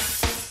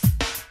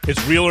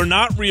 It's real or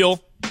not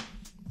real.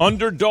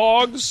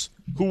 Underdogs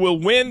who will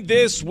win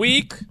this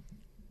week.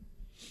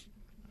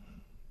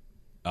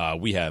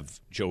 We have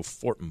Joe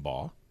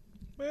Fortenbaugh.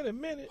 Wait a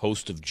minute.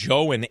 Host of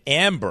Joe and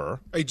Amber.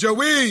 Hey,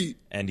 Joey.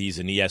 And he's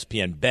an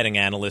ESPN betting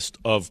analyst,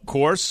 of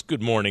course.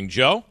 Good morning,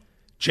 Joe.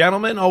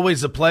 Gentlemen,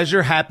 always a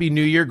pleasure. Happy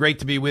New Year. Great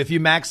to be with you.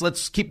 Max,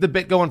 let's keep the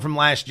bit going from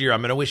last year.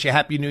 I'm going to wish you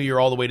Happy New Year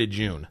all the way to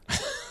June.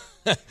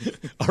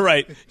 All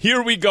right,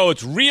 here we go.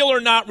 It's real or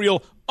not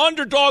real.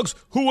 Underdogs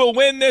who will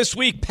win this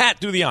week. Pat,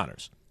 do the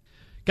honors.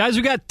 Guys,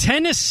 we got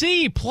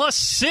Tennessee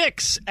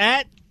 +6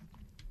 at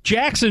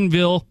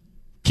Jacksonville.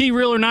 Key,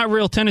 real or not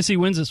real, Tennessee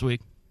wins this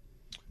week.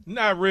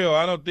 Not real.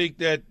 I don't think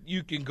that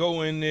you can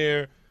go in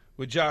there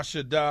with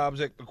Joshua Dobbs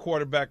at the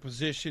quarterback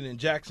position in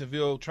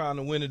Jacksonville trying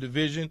to win a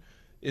division.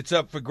 It's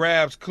up for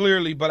grabs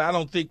clearly, but I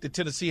don't think that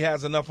Tennessee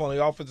has enough on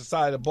the offensive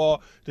side of the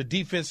ball. The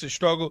defense is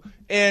struggle,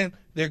 and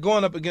they're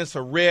going up against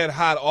a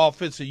red-hot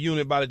offensive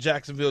unit by the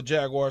Jacksonville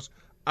Jaguars.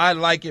 I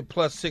like it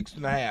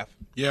 +6.5.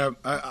 Yeah,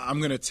 I'm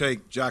going to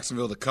take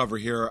Jacksonville to cover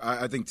here.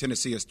 I think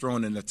Tennessee has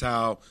thrown in the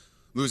towel,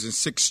 losing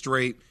 6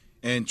 straight.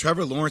 And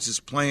Trevor Lawrence is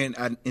playing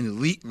at an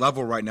elite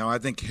level right now. I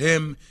think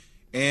him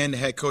and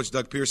head coach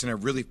Doug Pearson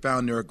have really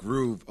found their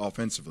groove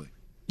offensively.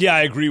 Yeah,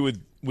 I agree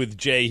with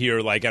Jay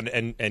here, like,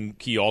 and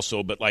Key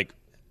also. But, like,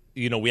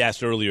 you know, we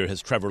asked earlier,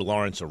 has Trevor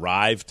Lawrence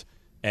arrived?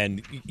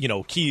 And, you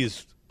know, Key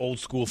is old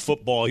school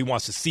football. He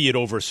wants to see it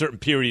over a certain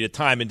period of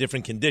time in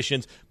different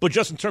conditions. But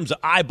just in terms of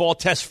eyeball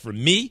tests for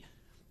me,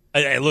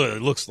 it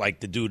looks like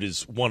the dude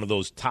is one of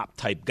those top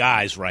type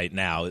guys right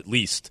now, at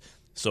least.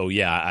 So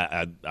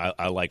yeah,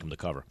 I like him to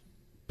cover.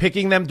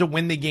 Picking them to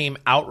win the game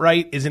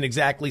outright isn't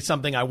exactly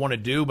something I want to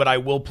do, but I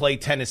will play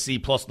Tennessee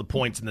plus the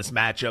points in this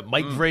matchup.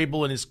 Mike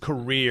Vrabel in his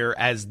career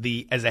as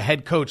a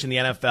head coach in the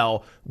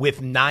NFL with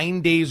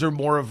 9 days or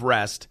more of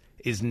rest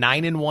is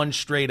 9-1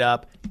 straight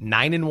up,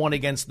 9-1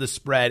 against the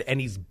spread, and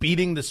he's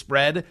beating the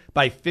spread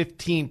by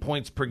 15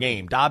 points per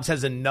game. Dobbs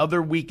has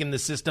another week in the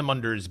system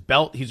under his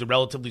belt. He's a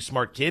relatively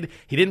smart kid.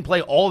 He didn't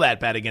play all that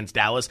bad against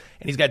Dallas,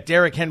 and he's got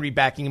Derrick Henry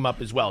backing him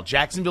up as well.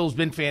 Jacksonville's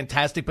been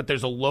fantastic, but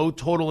there's a low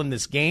total in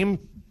this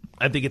game.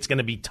 I think it's going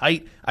to be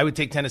tight. I would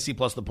take Tennessee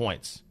plus the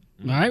points.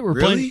 All right, we're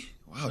really?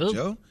 playing.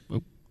 Wow,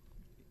 Joe.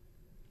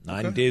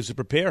 9 days to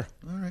prepare.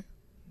 All right.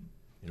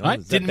 You know,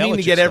 didn't mean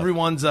to get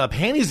everyone's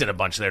panties in a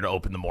bunch there to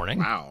open the morning.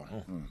 Wow.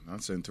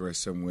 That's an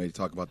interesting way to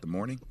talk about the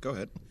morning. Go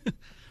ahead.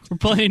 We're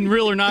playing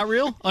real or not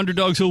real.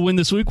 Underdogs who'll win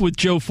this week with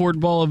Joe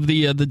Fortenbaugh of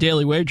the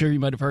Daily Wager. You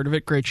might have heard of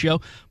it. Great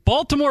show.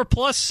 Baltimore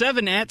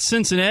 +7 at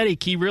Cincinnati.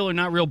 Key, real or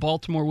not real,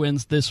 Baltimore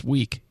wins this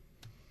week.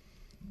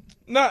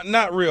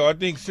 Not real. I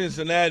think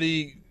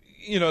Cincinnati,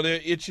 you know, they're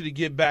itching to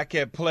get back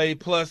at play.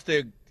 Plus,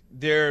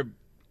 they're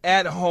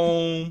at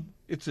home.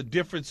 It's a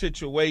different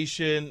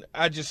situation.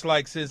 I just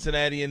like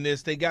Cincinnati in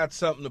this. They got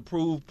something to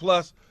prove.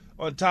 Plus,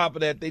 on top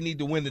of that, they need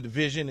to win the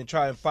division and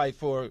try and fight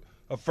for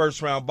a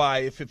first-round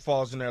bye if it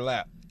falls in their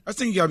lap. I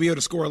think you got to be able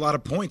to score a lot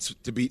of points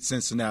to beat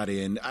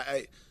Cincinnati. And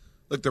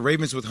look, the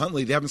Ravens with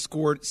Huntley, they haven't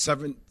scored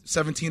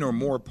 17 or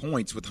more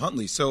points with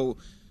Huntley. So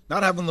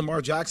not having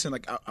Lamar Jackson,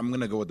 like I'm going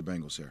to go with the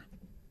Bengals here.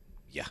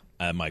 Yeah,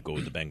 I might go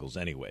with the Bengals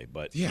anyway,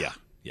 but yeah.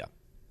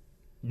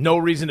 No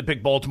reason to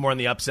pick Baltimore in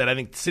the upset. I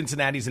think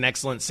Cincinnati's an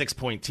excellent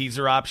 6-point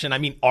teaser option. I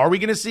mean, are we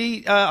going to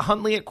see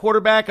Huntley at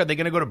quarterback? Are they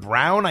going to go to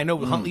Brown? I know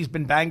Huntley's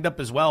been banged up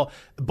as well.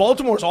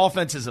 Baltimore's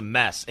offense is a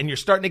mess, and you're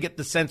starting to get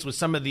the sense with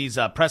some of these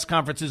press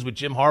conferences with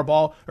John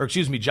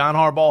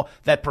Harbaugh,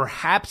 that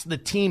perhaps the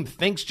team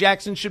thinks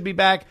Jackson should be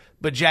back,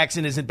 but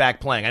Jackson isn't back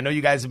playing. I know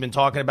you guys have been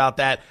talking about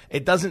that.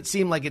 It doesn't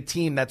seem like a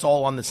team that's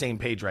all on the same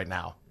page right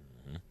now.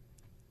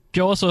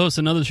 Joe also hosts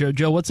another show.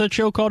 Joe, what's that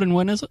show called and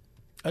when is it?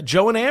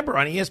 Joe and Amber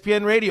on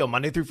ESPN Radio,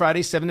 Monday through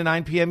Friday, 7 to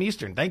 9 p.m.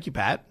 Eastern. Thank you,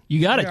 Pat.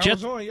 You got it. I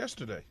was on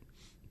yesterday.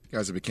 You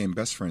guys have became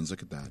best friends.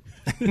 Look at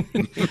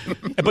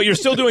that. But you're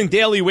still doing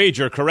Daily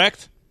Wager,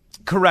 correct?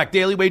 Correct.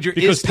 Daily Wager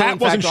because is still Pat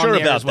wasn't sure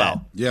about well.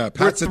 that. Yeah,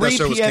 Pat said that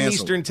show was 3 p.m. canceled.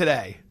 Eastern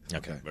today.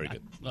 Okay, very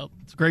good. Well,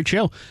 it's a great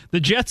show.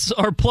 The Jets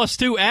are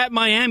 +2 at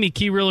Miami.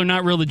 Key, real or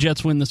not real, the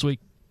Jets win this week.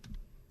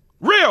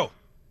 Real.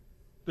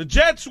 The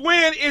Jets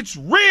win. It's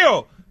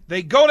real.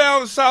 They go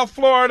down to South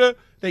Florida.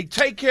 They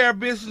take care of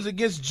business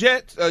against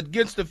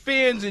the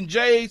Finns and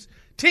Jays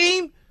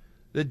team.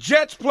 The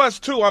Jets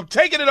 +2. I'm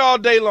taking it all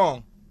day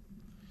long.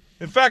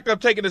 In fact, I'm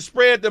taking the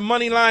spread, the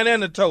money line,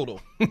 and the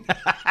total.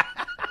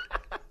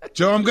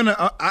 Joe,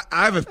 I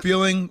have a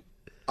feeling.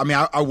 I mean,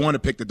 I want to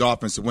pick the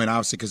Dolphins to win,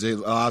 obviously, because it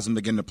allows them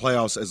to get in the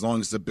playoffs as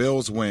long as the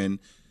Bills win.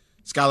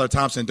 Skylar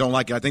Thompson don't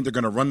like it. I think they're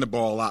going to run the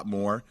ball a lot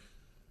more.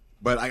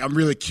 But I'm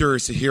really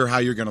curious to hear how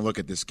you're going to look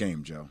at this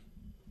game, Joe.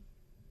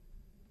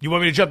 You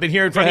want me to jump in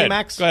here in front of you,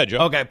 Max? Go ahead, Joe.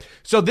 Okay.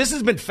 So this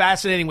has been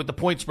fascinating with the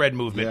point spread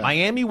movement. Yeah.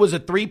 Miami was a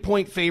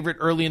 3-point favorite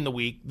early in the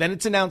week. Then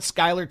it's announced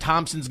Skylar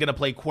Thompson's going to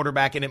play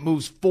quarterback, and it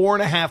moves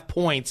 4.5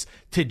 points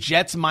to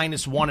Jets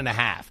minus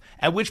 1.5.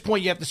 At which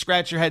point you have to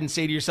scratch your head and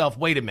say to yourself,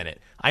 wait a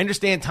minute. I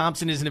understand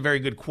Thompson isn't a very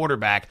good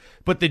quarterback,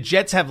 but the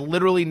Jets have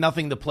literally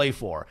nothing to play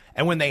for.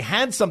 And when they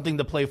had something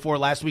to play for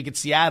last week at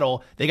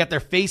Seattle, they got their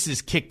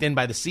faces kicked in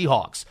by the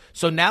Seahawks.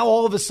 So now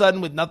all of a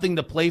sudden with nothing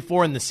to play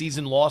for and the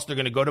season lost, they're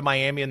going to go to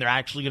Miami and they're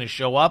actually going to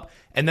show up.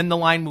 And then the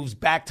line moves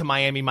back to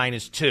Miami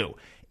minus 2.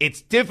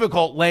 It's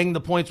difficult laying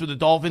the points with the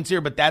Dolphins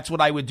here, but that's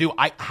what I would do.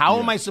 How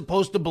am I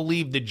supposed to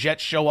believe the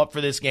Jets show up for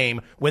this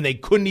game when they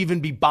couldn't even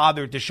be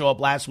bothered to show up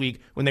last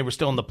week when they were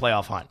still in the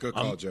playoff hunt? Good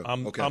call, Joe.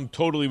 I'm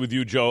totally with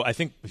you, Joe. I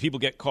think people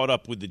get caught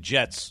up with the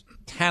Jets'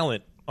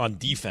 talent on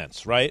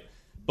defense, right?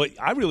 But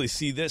I really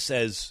see this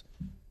as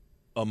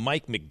a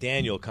Mike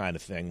McDaniel kind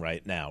of thing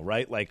right now,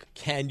 right? Like,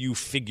 can you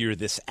figure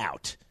this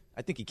out?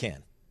 I think he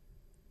can.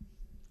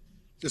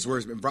 Just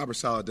worries me. Robert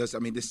Saleh does. I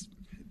mean, this.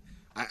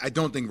 I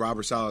don't think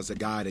Robert Saleh is a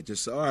guy that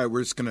just, all right,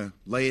 we're just going to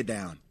lay it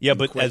down. Yeah,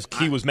 but as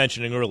Key was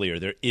mentioning earlier,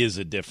 there is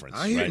a difference.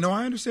 I hear, right? No,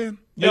 I understand.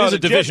 It is a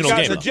divisional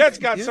game. The Jets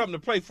got something to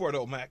play for,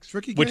 though, Max.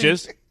 Tricky game. Which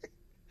is?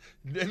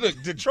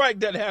 Look, Detroit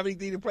doesn't have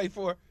anything to play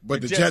for.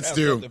 But the Jets have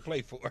do. something to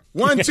play for.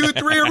 1, 2,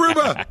 3,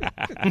 Aruba.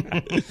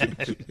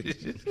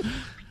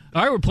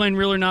 All right, we're playing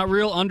Real or Not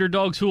Real.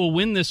 Underdogs who will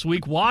win this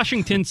week.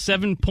 Washington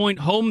 7-point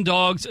home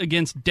dogs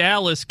against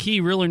Dallas. Key,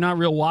 Real or Not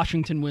Real,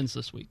 Washington wins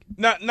this week.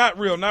 Not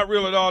real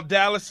at all.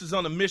 Dallas is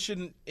on a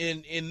mission,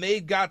 and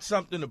they've got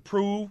something to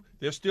prove.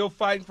 They're still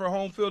fighting for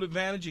home field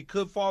advantage. It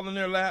could fall in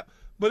their lap,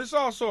 but it's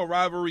also a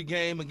rivalry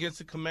game against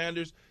the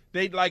Commanders.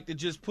 They'd like to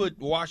just put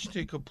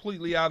Washington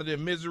completely out of their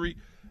misery.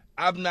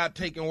 I'm not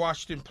taking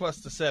Washington plus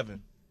the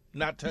 7.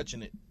 Not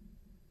touching it.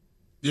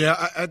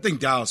 Yeah, I think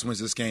Dallas wins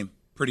this game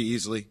pretty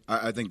easily.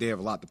 I think they have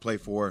a lot to play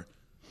for.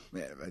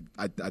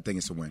 I think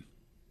it's a win.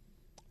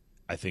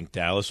 I think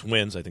Dallas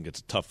wins. I think it's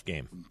a tough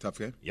game. Tough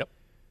game? Yep.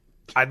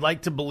 I'd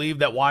like to believe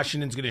that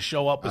Washington's going to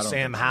show up with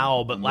Sam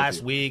Howell, but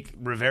last week,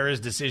 Rivera's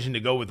decision to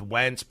go with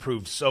Wentz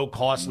proved so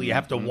costly. You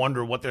have to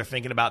wonder what they're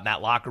thinking about in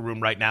that locker room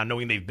right now,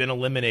 knowing they've been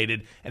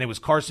eliminated, and it was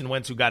Carson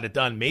Wentz who got it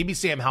done. Maybe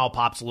Sam Howell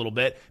pops a little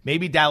bit.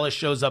 Maybe Dallas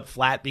shows up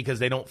flat because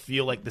they don't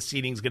feel like the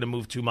seating's going to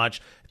move too much.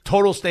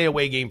 Total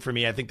stay-away game for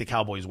me. I think the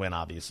Cowboys win,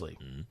 obviously.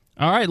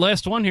 All right,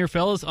 last one here,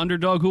 fellas.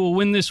 Underdog who will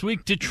win this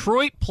week.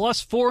 Detroit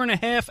plus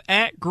 4.5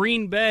 at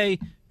Green Bay.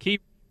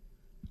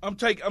 I'm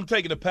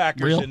taking the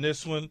Packers Real? in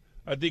this one.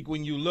 I think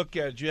when you look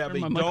at it, you have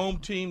a dome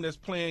team that's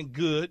playing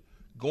good,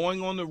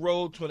 going on the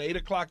road to an 8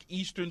 o'clock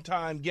Eastern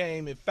time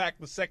game. In fact,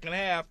 the second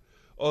half,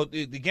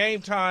 the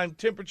game time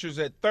temperature's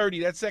at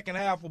 30. That second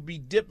half will be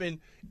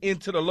dipping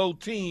into the low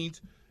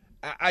teens.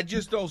 I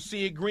just don't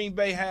see it. Green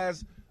Bay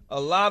has a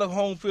lot of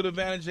home field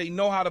advantage. They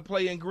know how to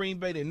play in Green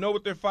Bay. They know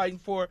what they're fighting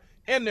for,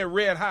 and they're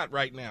red hot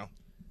right now.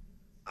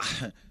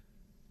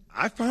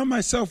 I find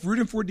myself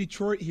rooting for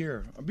Detroit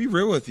here. I'll be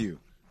real with you.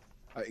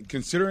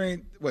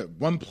 Considering,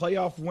 one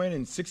playoff win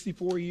in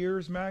 64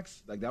 years,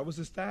 Max? Like, that was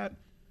the stat?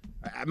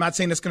 I'm not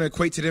saying that's going to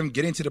equate to them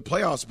getting to the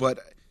playoffs, but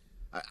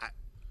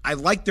I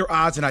like their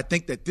odds, and I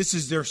think that this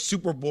is their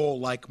Super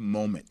Bowl-like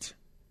moment.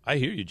 I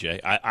hear you,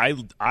 Jay.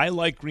 I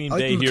like Green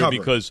Bay them to here cover.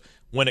 because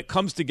when it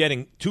comes to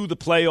getting to the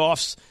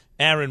playoffs,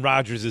 Aaron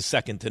Rodgers is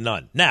second to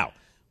none. Now,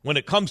 when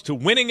it comes to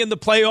winning in the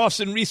playoffs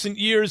in recent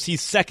years,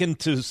 he's second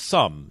to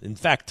some, in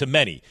fact, to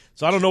many.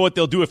 So I don't know what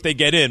they'll do if they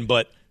get in,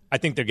 but I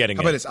think they're getting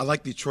How in. about this? I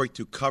like Detroit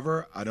to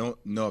cover. I don't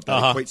know if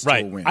that equates to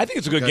a win. I think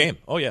it's a good game.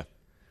 Oh, yeah.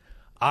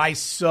 I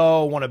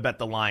so want to bet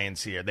the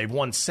Lions here. They've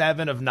won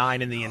 7 of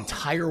 9, and the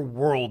entire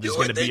world is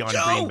going to be on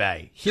Green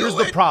Bay. Here's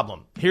the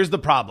problem.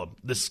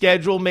 The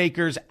schedule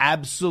makers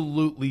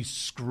absolutely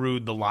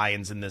screwed the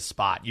Lions in this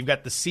spot. You've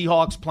got the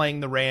Seahawks playing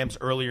the Rams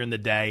earlier in the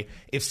day.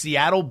 If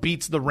Seattle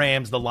beats the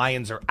Rams, the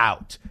Lions are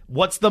out.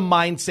 What's the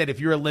mindset if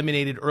you're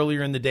eliminated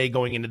earlier in the day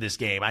going into this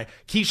game?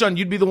 Keyshawn,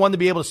 you'd be the one to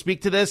be able to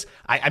speak to this.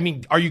 I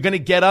mean, are you going to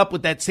get up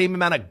with that same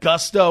amount of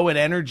gusto and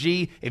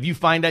energy if you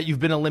find out you've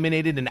been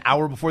eliminated an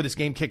hour before this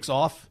game kicks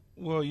off?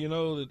 Well, you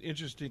know, the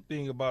interesting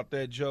thing about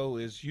that, Joe,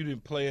 is you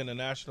didn't play in the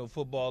National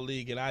Football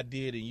League, and I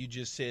did, and you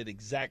just said the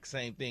exact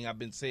same thing I've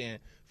been saying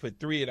for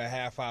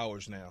 3.5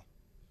 hours now.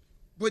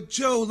 But,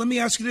 Joe, let me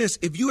ask you this.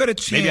 If you had a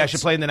chance. Maybe I should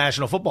play in the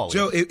National Football League.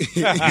 Joe,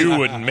 you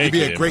wouldn't make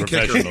be it a great in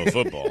professional kicker.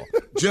 football.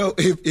 Joe,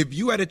 if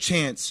you had a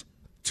chance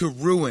to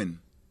ruin,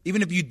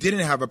 even if you didn't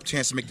have a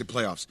chance to make the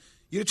playoffs,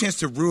 you had a chance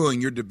to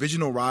ruin your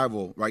divisional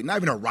rival, right? Not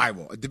even a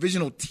rival, a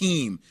divisional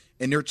team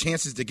and their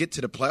chances to get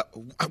to the play.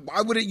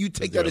 Why wouldn't you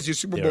take that as your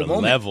Super Bowl There are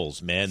moment?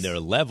 levels, man. There are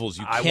levels.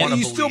 You I can't. wanna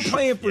You're still believe.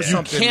 Playing for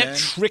something, You can't man.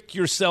 trick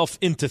yourself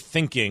into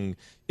thinking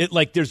it.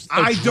 Like there's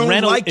I don't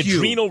like you.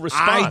 adrenal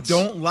response. I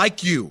don't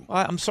like you.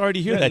 I'm sorry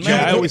to hear that, Man,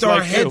 Jay. I we always put our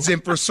liked heads you.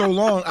 in for so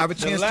long. I have a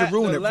chance to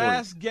ruin it for The you.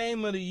 last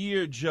game of the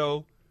year,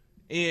 Joe,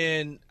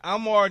 and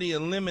I'm already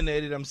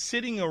eliminated. I'm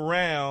sitting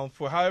around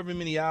for however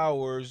many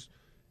hours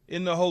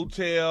in the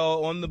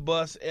hotel, on the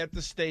bus, at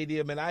the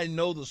stadium, and I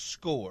know the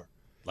score.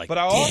 Like, but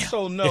I damn.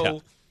 also know Yeah.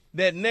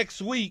 that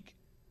next week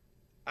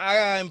I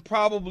am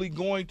probably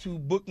going to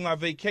book my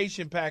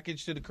vacation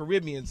package to the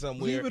Caribbean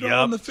somewhere. Leave it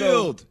on the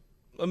field.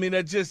 So, I mean,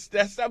 I'm just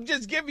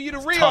giving you the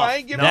real. Tough. I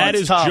ain't giving That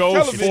you is tough. Joe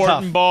Television.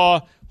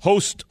 Fortenbaugh,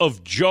 host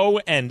of Joe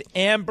and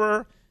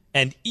Amber,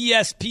 and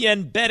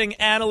ESPN betting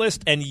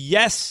analyst. And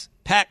yes,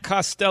 Pat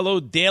Costello,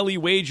 Daily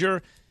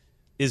Wager,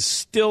 is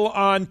still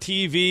on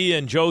TV,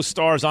 and Joe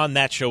stars on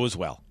that show as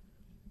well.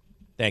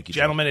 Thank you,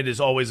 Gentlemen, it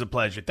is always a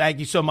pleasure. Thank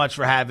you so much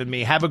for having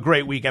me. Have a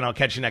great weekend. I'll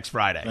catch you next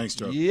Friday. Thanks,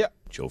 Joe. Yeah.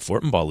 Joe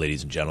Fortenbaugh,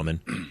 ladies and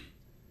gentlemen.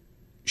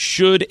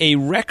 Should a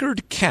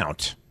record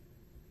count?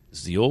 This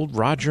is the old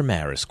Roger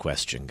Maris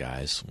question,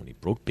 guys, when he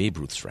broke Babe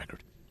Ruth's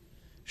record.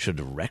 Should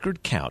a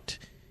record count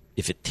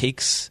if it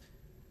takes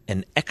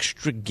an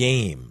extra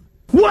game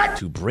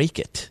to break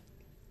it?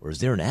 Or is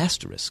there an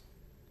asterisk?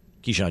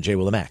 Keyshawn J.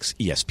 Willimax,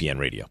 ESPN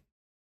Radio.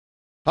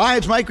 Hi,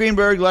 it's Mike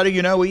Greenberg letting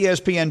you know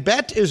ESPN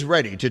Bet is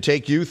ready to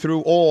take you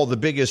through all the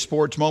biggest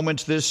sports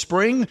moments this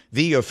spring.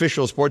 The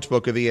official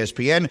sportsbook of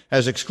ESPN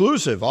has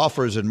exclusive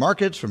offers and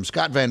markets from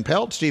Scott Van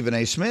Pelt, Stephen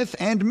A. Smith,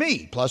 and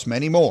me, plus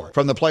many more.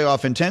 From the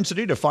playoff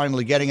intensity to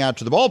finally getting out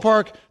to the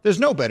ballpark,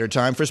 there's no better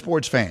time for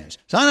sports fans.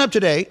 Sign up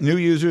today. New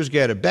users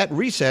get a bet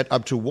reset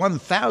up to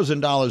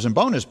 $1,000 in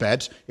bonus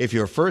bets if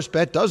your first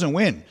bet doesn't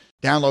win.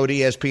 Download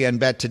ESPN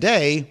Bet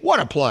today.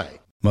 What a play.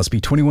 Must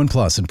be 21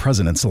 plus and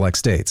present in select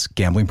states.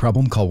 Gambling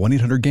problem? Call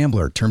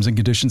 1-800-GAMBLER. Terms and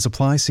conditions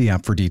apply. See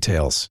app for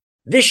details.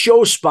 This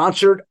show is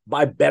sponsored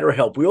by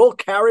BetterHelp. We all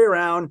carry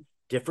around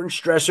different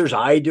stressors.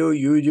 I do,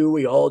 you do,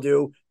 we all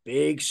do,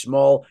 big,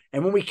 small.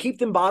 And when we keep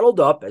them bottled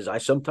up, as I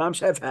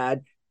sometimes have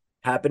had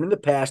happen in the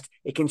past,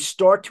 it can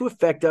start to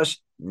affect us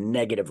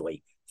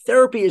negatively.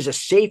 Therapy is a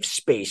safe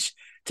space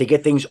to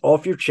get things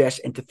off your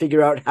chest and to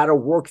figure out how to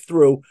work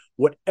through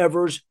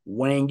whatever's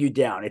weighing you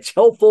down. It's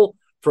helpful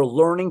for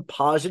learning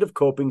positive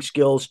coping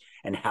skills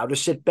and how to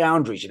set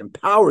boundaries. It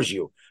empowers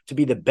you to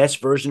be the best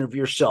version of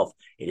yourself.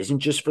 It isn't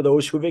just for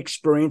those who have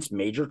experienced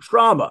major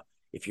trauma.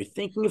 If you're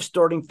thinking of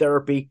starting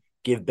therapy,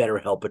 give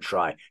BetterHelp a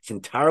try. It's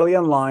entirely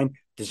online,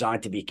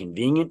 designed to be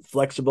convenient,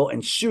 flexible,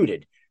 and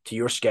suited to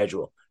your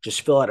schedule.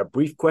 Just fill out a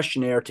brief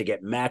questionnaire to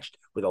get matched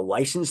with a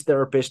licensed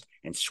therapist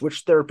and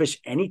switch therapists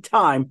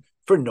anytime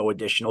for no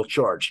additional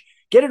charge.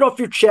 Get it off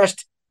your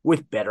chest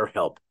with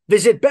BetterHelp.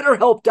 Visit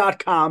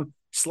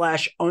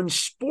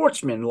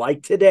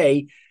BetterHelp.com/unsportsmanlike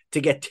today to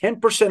get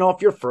 10%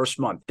 off your first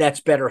month. That's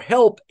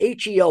BetterHelp,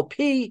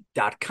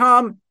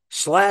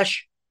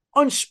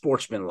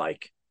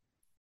 HELP.com/unsportsmanlike.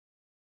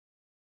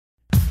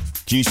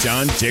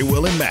 Keyshawn, J.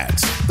 Will, and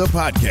Max, the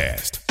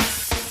podcast.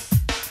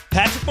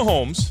 Patrick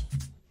Mahomes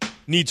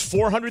needs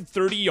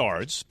 430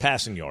 yards,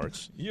 passing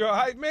yards. You all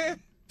right,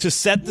 man? To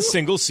set the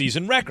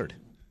single-season record.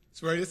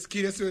 That's right. That's the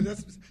key. That's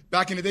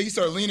back in the day. You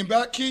start leaning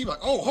back, key. Like,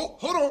 oh,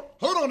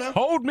 hold on now.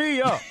 Hold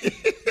me up.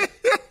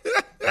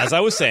 As I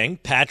was saying,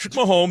 Patrick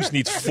Mahomes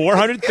needs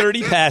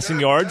 430 passing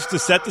yards to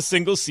set the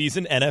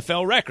single-season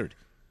NFL record.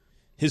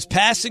 His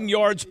passing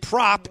yards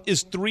prop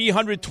is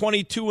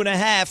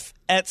 322.5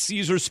 at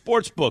Caesars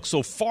Sportsbook,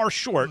 so far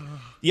short.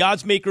 The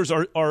odds makers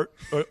are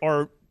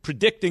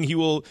predicting he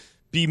will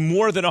be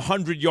more than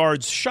 100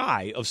 yards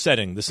shy of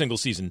setting the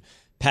single-season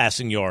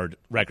passing yard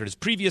record. His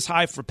previous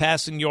high for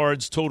passing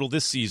yards total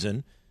this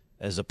season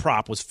as a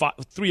prop was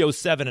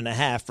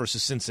 307.5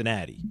 versus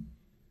Cincinnati.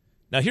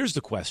 Now, here's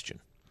the question.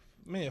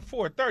 Man,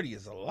 430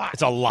 is a lot.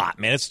 It's a lot,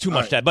 man. It's too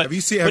much. That. But have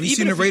you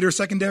seen the Raiders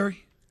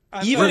secondary?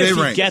 Even if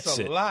he gets it's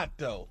a it, lot,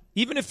 though.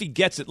 Even if he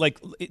gets it,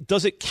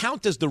 does it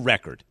count as the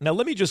record? Now,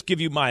 let me just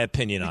give you my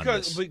opinion on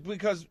this.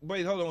 Because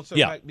wait, hold on, sir.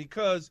 Yeah. Mike,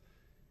 because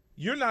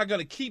you're not going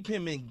to keep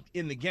him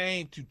in the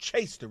game to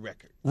chase the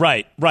record.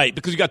 Right,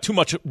 because you got too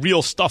much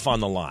real stuff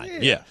on the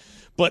line. Yeah.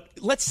 But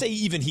let's say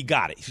even he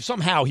got it.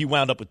 Somehow he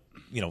wound up with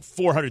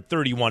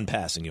 431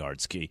 passing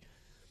yards, Key.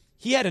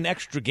 He had an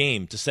extra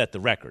game to set the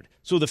record.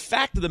 So the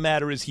fact of the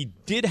matter is he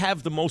did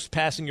have the most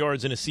passing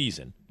yards in a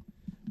season.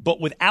 But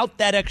without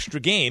that extra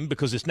game,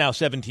 because it's now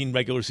 17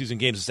 regular season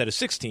games instead of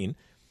 16,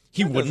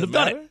 he wouldn't have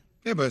done it.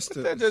 Yeah, but it's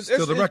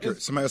still the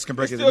record. Somebody else can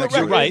break it the Still next a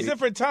year. record. It's a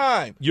different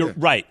time. You're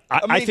right.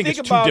 I think it's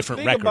two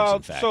different records,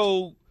 in fact.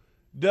 So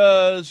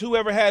does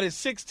whoever had it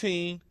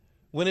 16,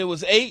 when it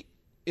was 8,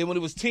 and when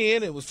it was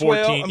 10, it was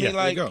 12? 14, I mean,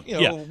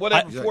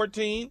 whatever,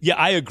 14? Yeah,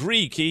 I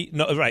agree, Key.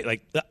 No,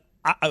 right,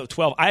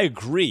 12. I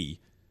agree.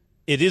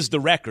 It is the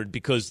record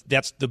because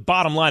that's the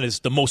bottom line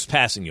is the most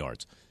passing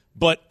yards.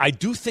 But I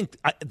do think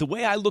the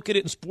way I look at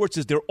it in sports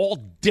is they're all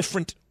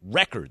different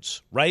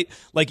records, right?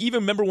 Like even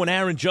remember when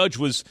Aaron Judge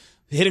was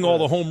hitting all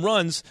the home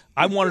runs,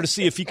 I wanted to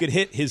see if he could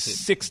hit his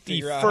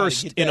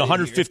 61st in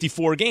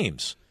 154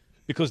 games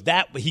because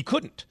he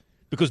couldn't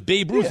because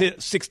Babe Ruth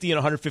hit 60 in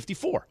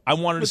 154. I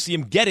wanted to see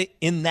him get it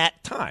in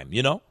that time,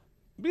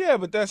 Yeah,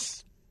 but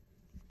that's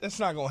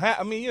not going to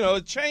happen. I mean,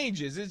 it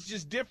changes. It's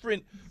just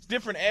different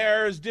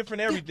errors,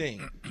 different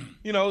everything.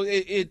 You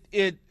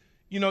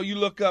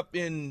look up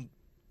in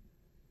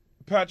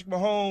Patrick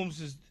Mahomes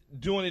is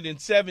doing it in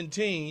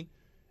 17,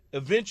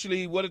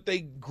 eventually, what if they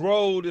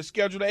grow the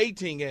schedule to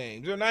 18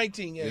 games or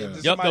 19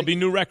 games? Yep, there'll be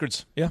new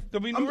records. Yeah.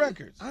 There'll be new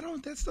records.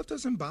 That stuff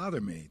doesn't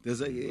bother me.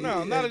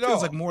 No, not at It all.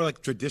 feels like more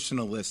like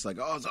traditionalists, like,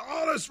 it's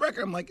this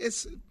record. I'm like,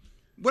 it's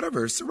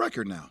whatever. It's a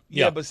record now.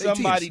 Yeah, but 18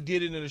 somebody teams.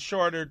 did it in a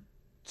shorter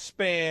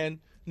span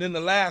than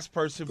the last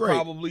person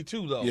probably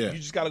too, though. Yeah. You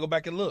just got to go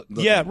back and look.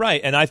 Yeah,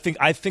 right. And I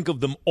think of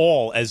them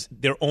all as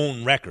their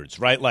own records,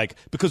 right? Like,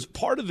 because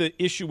part of the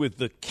issue with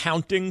the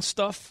counting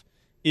stuff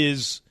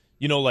is,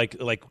 like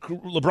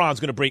LeBron's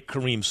going to break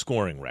Kareem's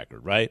scoring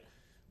record, right?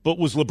 But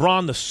was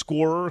LeBron the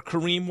scorer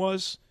Kareem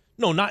was?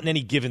 No, not in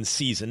any given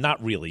season.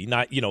 Not really.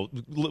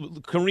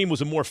 Kareem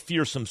was a more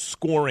fearsome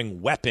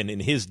scoring weapon in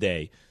his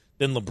day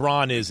than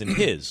LeBron is in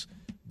his.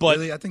 But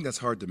really, I think that's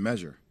hard to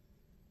measure.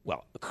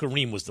 Well,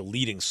 Kareem was the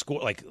leading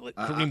scorer. Like,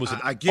 Kareem was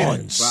an I get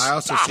it, but I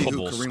also see who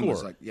unstoppable Kareem was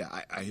scorer. like.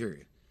 Yeah, I hear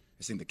you.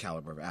 I think the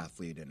caliber of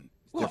athlete and.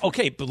 Well,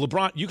 okay, but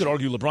LeBron, you could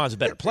argue LeBron's a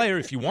better player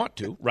if you want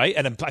to, right?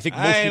 And I think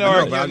most I ain't people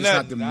arguing know. I'm just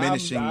not nothing.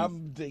 diminishing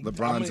I'm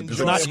LeBron's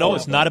enjoying ability.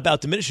 It's not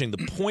about diminishing. The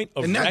point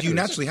of and records, you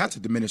naturally have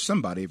to diminish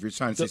somebody if you're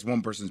trying to say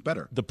one person's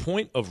better. the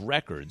point of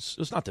records,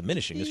 it's not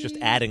diminishing, it's just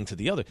adding to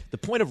the other. The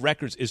point of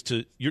records is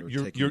to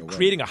you're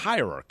creating a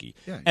hierarchy.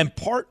 Yeah. And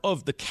part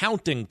of the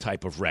counting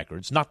type of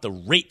records, not the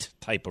rate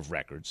type of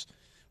records,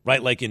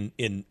 right? Like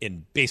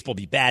in baseball,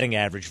 be batting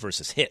average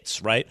versus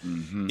hits, right?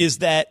 Mm-hmm. Is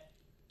that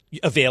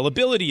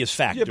availability is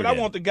factored Yeah, but I in,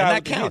 want the and guy that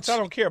with the counts. hits. I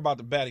don't care about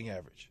the batting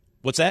average.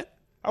 What's that?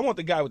 I want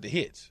the guy with the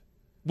hits.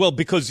 Well,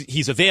 because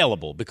he's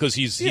available, because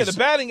he's the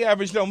batting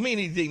average don't mean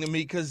anything to me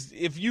because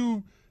if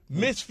you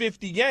miss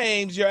 50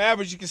 games, your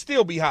average can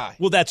still be high.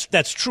 Well, that's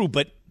true,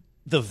 but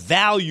the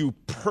value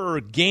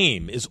per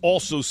game is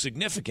also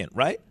significant,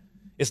 right?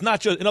 It's not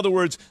just, in other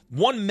words,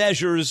 one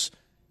measures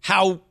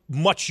how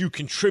much you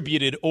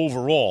contributed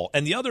overall,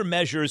 and the other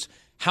measures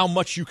how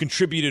much you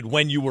contributed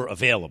when you were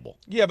available.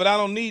 Yeah, but I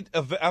don't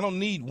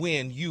need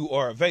when you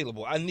are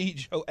available. I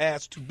need your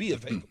ass to be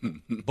available.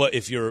 But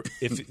if you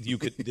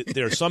could,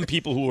 there are some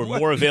people who are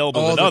more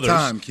available All than the others,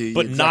 time, Key.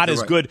 but You're not exactly as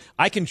right. good.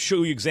 I can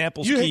show you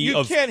examples, Key,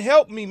 You can't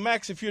help me,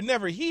 Max, if you're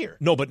never here.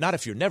 No, but not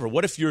if you're never.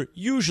 What if you're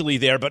usually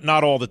there, but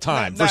not all the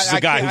time, Not- versus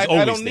a guy who's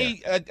always I don't there?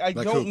 need. I Like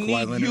don't who, Kawhi need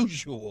Leonard?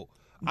 usual.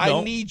 No.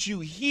 I need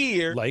you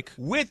here, Like?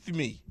 with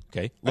me.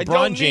 Okay, I LeBron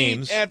don't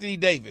James, need Anthony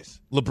Davis.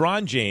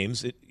 LeBron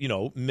James,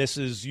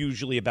 misses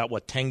usually about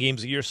 10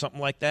 games a year, something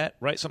like that,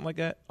 right? Something like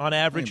that on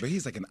average. But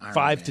he's like an Iron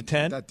 5 Man. to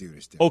 10. That dude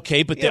is different.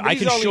 Okay, but Yeah, but I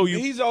he's can only- show you.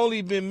 He's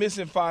only been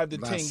missing 5 to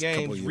 10 Last couple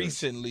games years.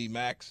 recently,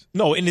 Max.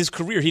 No, in his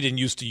career, he didn't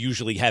used to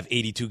usually have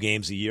 82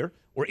 games a year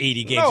or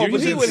 80 games No, a year.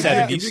 but He he was would in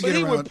have- 70s. but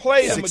he would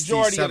play the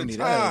majority of the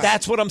time.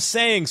 That's what I'm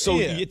saying. So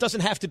Yeah. it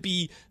doesn't have to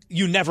be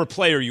you never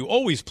play or you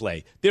always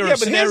play. There Yeah, are but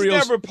scenarios.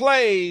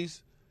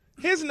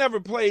 his never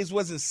plays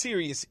wasn't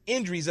serious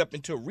injuries up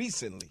until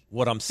recently.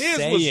 What I'm His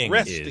was saying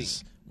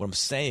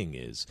resting.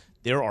 is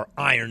there are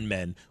Iron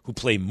Men who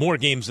play more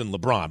games than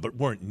LeBron, but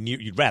weren't near.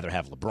 You'd rather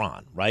have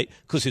LeBron, right?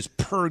 Because his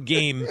per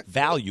game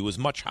value is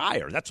much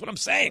higher. That's what I'm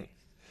saying.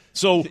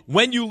 So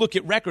when you look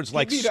at records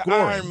like He be the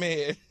scoring, Iron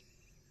Man.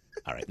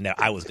 all right. Now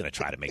I was going to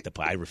try to make the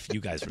point. You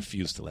guys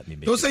refused to let me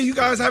make. Don't it. say you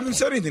guys haven't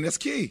said anything. That's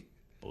key.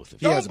 Both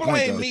of He you. has a point,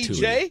 blame though. me, Two of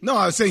Jay. No,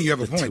 I was saying you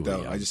have a The two point, of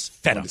though. you. I just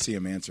Fed wanted up. to see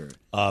him answer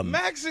it.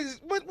 Max is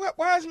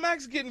why is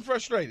Max getting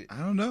frustrated? I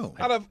don't know.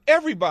 Out of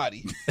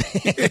everybody.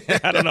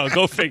 I don't know.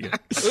 Go figure.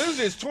 This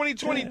is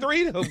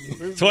 2023.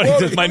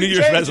 My New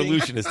Year's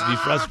resolution is to be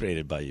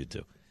frustrated by you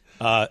two.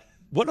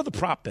 What other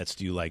prop bets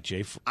do you like,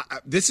 Jay?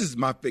 This is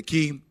my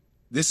key.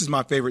 This is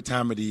my favorite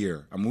time of the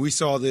year. I mean, we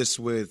saw this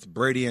with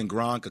Brady and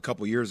Gronk a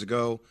couple years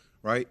ago,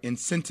 right?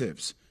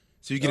 Incentives.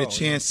 So you get a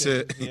chance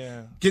to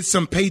get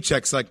some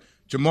paychecks. Like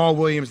Jamal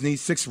Williams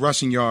needs 6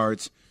 rushing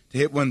yards to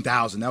hit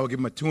 1,000. That will give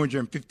him a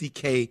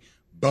 $250K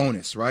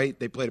bonus, right?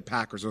 They play the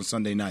Packers on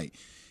Sunday night.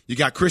 You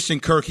got Christian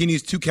Kirk. He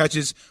needs 2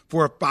 catches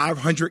for a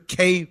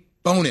 $500K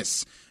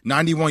bonus.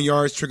 91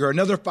 yards trigger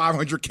another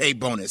 $500K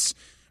bonus,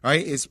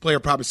 right? His player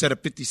probably set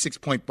up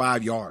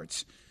 56.5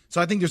 yards. So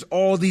I think there's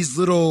all these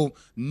little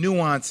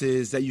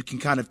nuances that you can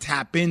kind of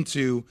tap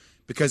into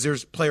because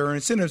there's player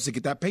incentives to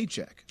get that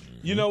paycheck.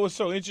 You know what's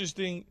so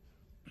interesting?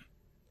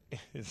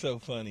 It's so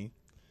funny.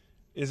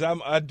 Is I'm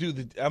gonna do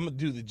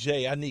the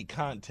J. I need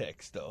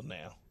context though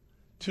now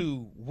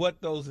to what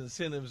those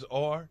incentives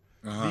are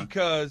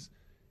because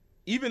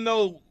even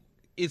though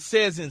it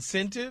says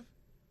incentive,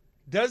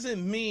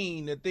 doesn't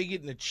mean that they're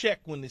getting a check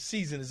when the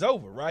season is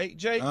over, right,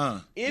 Jay?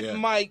 It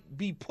might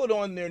be put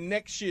on their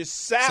next year's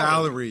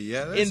salary.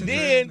 Yeah. And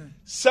then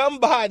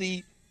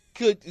somebody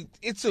could.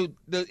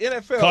 The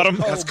NFL. Cut 'em.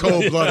 That's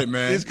cold-blooded,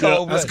 man. It's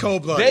cold-blooded. That's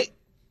cold-blooded.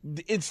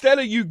 Instead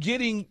of you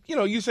getting,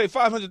 you say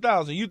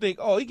 500,000, you think,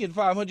 he getting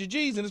 500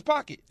 G's in his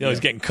pocket. He's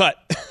getting cut.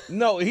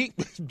 No,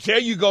 there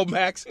you go,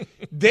 Max.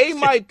 They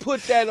might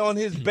put that on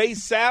his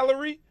base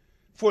salary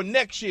for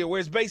next year, where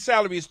his base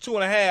salary is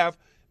 2.5.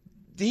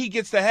 He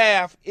gets the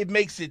half, it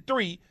makes it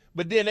 3.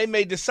 But then they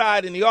may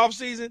decide in the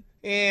offseason,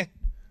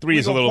 3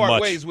 is a little part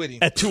much. Ways with him.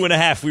 At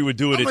 2.5, we would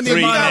do it I'm at gonna 3.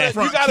 need mine up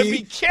front, You got to Keith.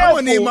 be careful.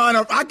 I'm gonna need mine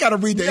up. I got to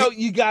read the.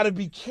 You got to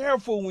be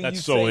careful when That's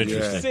you so say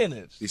interesting.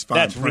 incentives. These fine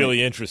That's print-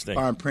 really interesting.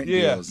 Fine print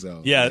Yeah. deals,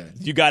 though. Yeah,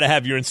 you got to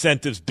have your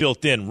incentives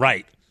built in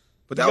right.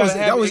 But You that was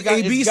gotta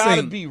have- AB's it's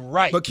gotta thing. be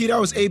right. But Key, that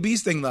was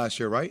AB's thing last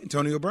year, right?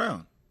 Antonio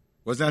Brown.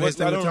 Wasn't that his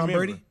thing I with don't Tom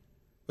remember. Brady?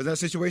 Was that a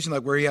situation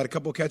like where he had a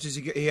couple catches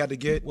he had to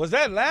get? Was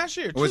that last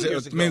year? Or was 2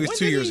 years it ago? maybe it was When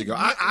 2 did years he- ago?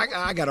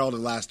 I got all the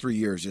last 3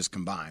 years just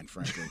combined,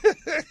 frankly.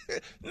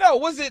 No,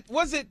 was it? No,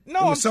 It was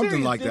I'm something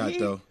serious. like Did that, he-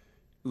 though.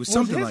 It was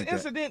something his like that.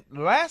 incident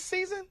last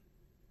season,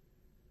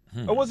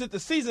 or was it the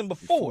season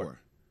before?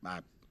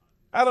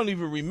 I don't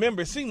even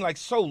remember. It seemed like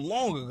so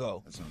long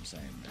ago. That's what I'm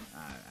saying, man.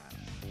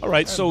 All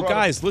right, That so brought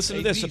guys, listen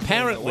to AB's this. name in a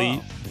Apparently,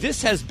 while.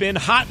 this has been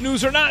Hot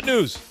News or Not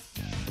News,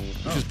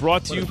 which is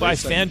brought to what a you great by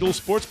segment.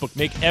 FanDuel Sportsbook.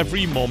 Make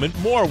every moment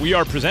more. We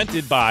are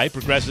presented by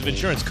Progressive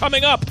Insurance.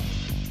 Coming up,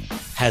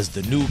 has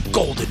the new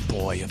golden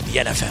boy of the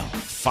NFL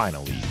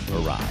finally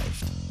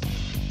arrived?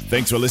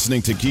 Thanks for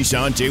listening to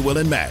Keyshawn, J. Will,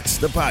 and Max,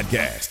 the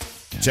podcast.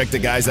 Check the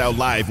guys out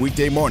live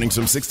weekday mornings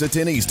from 6 to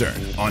 10 Eastern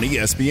on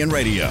ESPN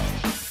Radio.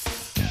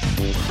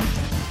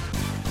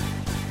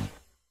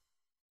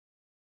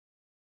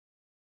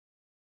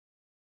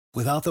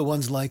 Without the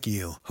ones like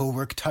you, who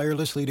work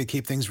tirelessly to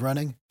keep things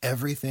running,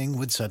 everything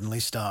would suddenly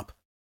stop.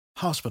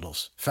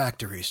 Hospitals,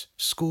 factories,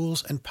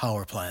 schools, and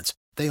power plants,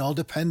 they all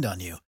depend on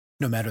you.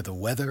 No matter the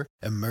weather,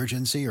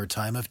 emergency, or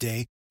time of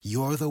day,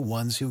 you're the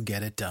ones who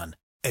get it done.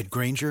 At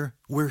Grainger,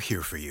 we're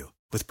here for you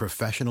with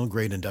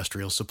professional-grade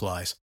industrial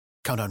supplies.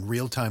 Count on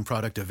real-time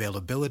product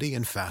availability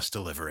and fast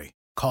delivery.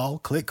 Call,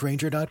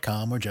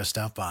 clickgrainger.com, or just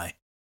stop by.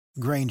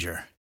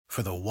 Grainger,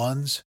 for the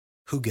ones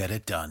who get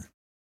it done.